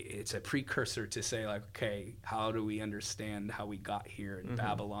 It's a precursor to say, like, okay, how do we understand how we got here in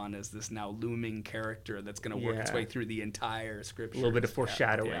Babylon as this now looming character that's going to work its way through the entire scripture? A little bit of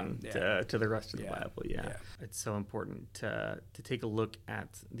foreshadowing to the rest of the Bible. It's so important to take a look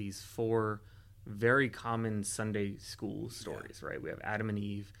at these 4 very common Sunday school stories, right? We have Adam and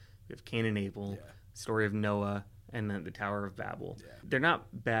Eve, we have Cain and Abel, story of Noah, and then the Tower of Babel. They're not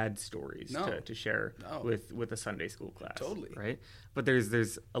bad stories to share with a Sunday school class. Totally. Right? But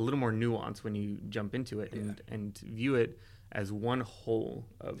there's a little more nuance when you jump into it and view it as one whole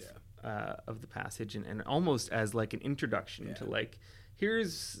of the passage and almost as like an introduction to like,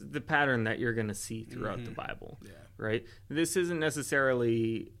 here's the pattern that you're going to see throughout the Bible. Right? This isn't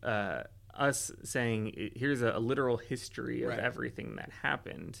necessarily us saying here's a literal history of everything that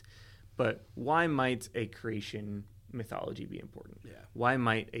happened. But why might a creation mythology be important? Why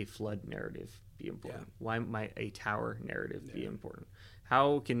might a flood narrative be important? Why might a tower narrative be important?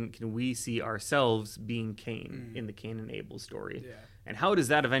 How can we see ourselves being Cain in the Cain and Abel story? And how does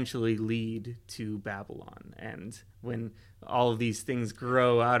that eventually lead to Babylon? And when all of these things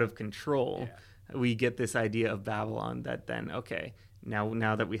grow out of control, we get this idea of Babylon that then, okay,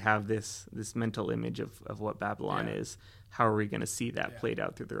 now that we have this mental image of what Babylon is, how are we going to see that played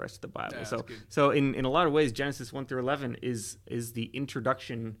out through the rest of the Bible? So in a lot of ways, Genesis 1 through 11 is the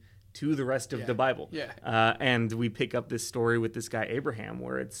introduction to the rest of the Bible. And we pick up this story with this guy Abraham,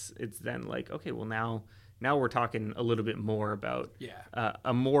 where it's then like, okay, well now we're talking a little bit more about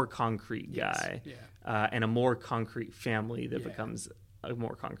a more concrete guy and a more concrete family that becomes a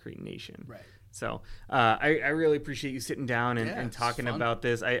more concrete nation. Right. So I really appreciate you sitting down and talking fun. about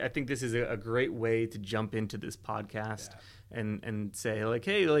this. I think this is a great way to jump into this podcast and say, like,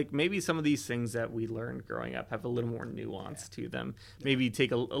 hey, like maybe some of these things that we learned growing up have a little more nuance to them. Maybe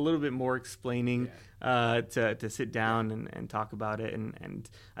take a little bit more explaining to sit down and talk about it. And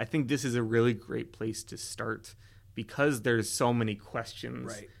I think this is a really great place to start because there's so many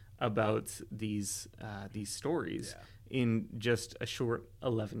questions about these stories in just a short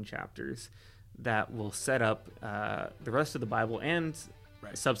 11 chapters that will set up the rest of the Bible and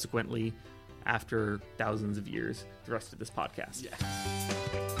subsequently, after thousands of years, the rest of this podcast.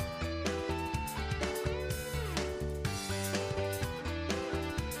 Yeah.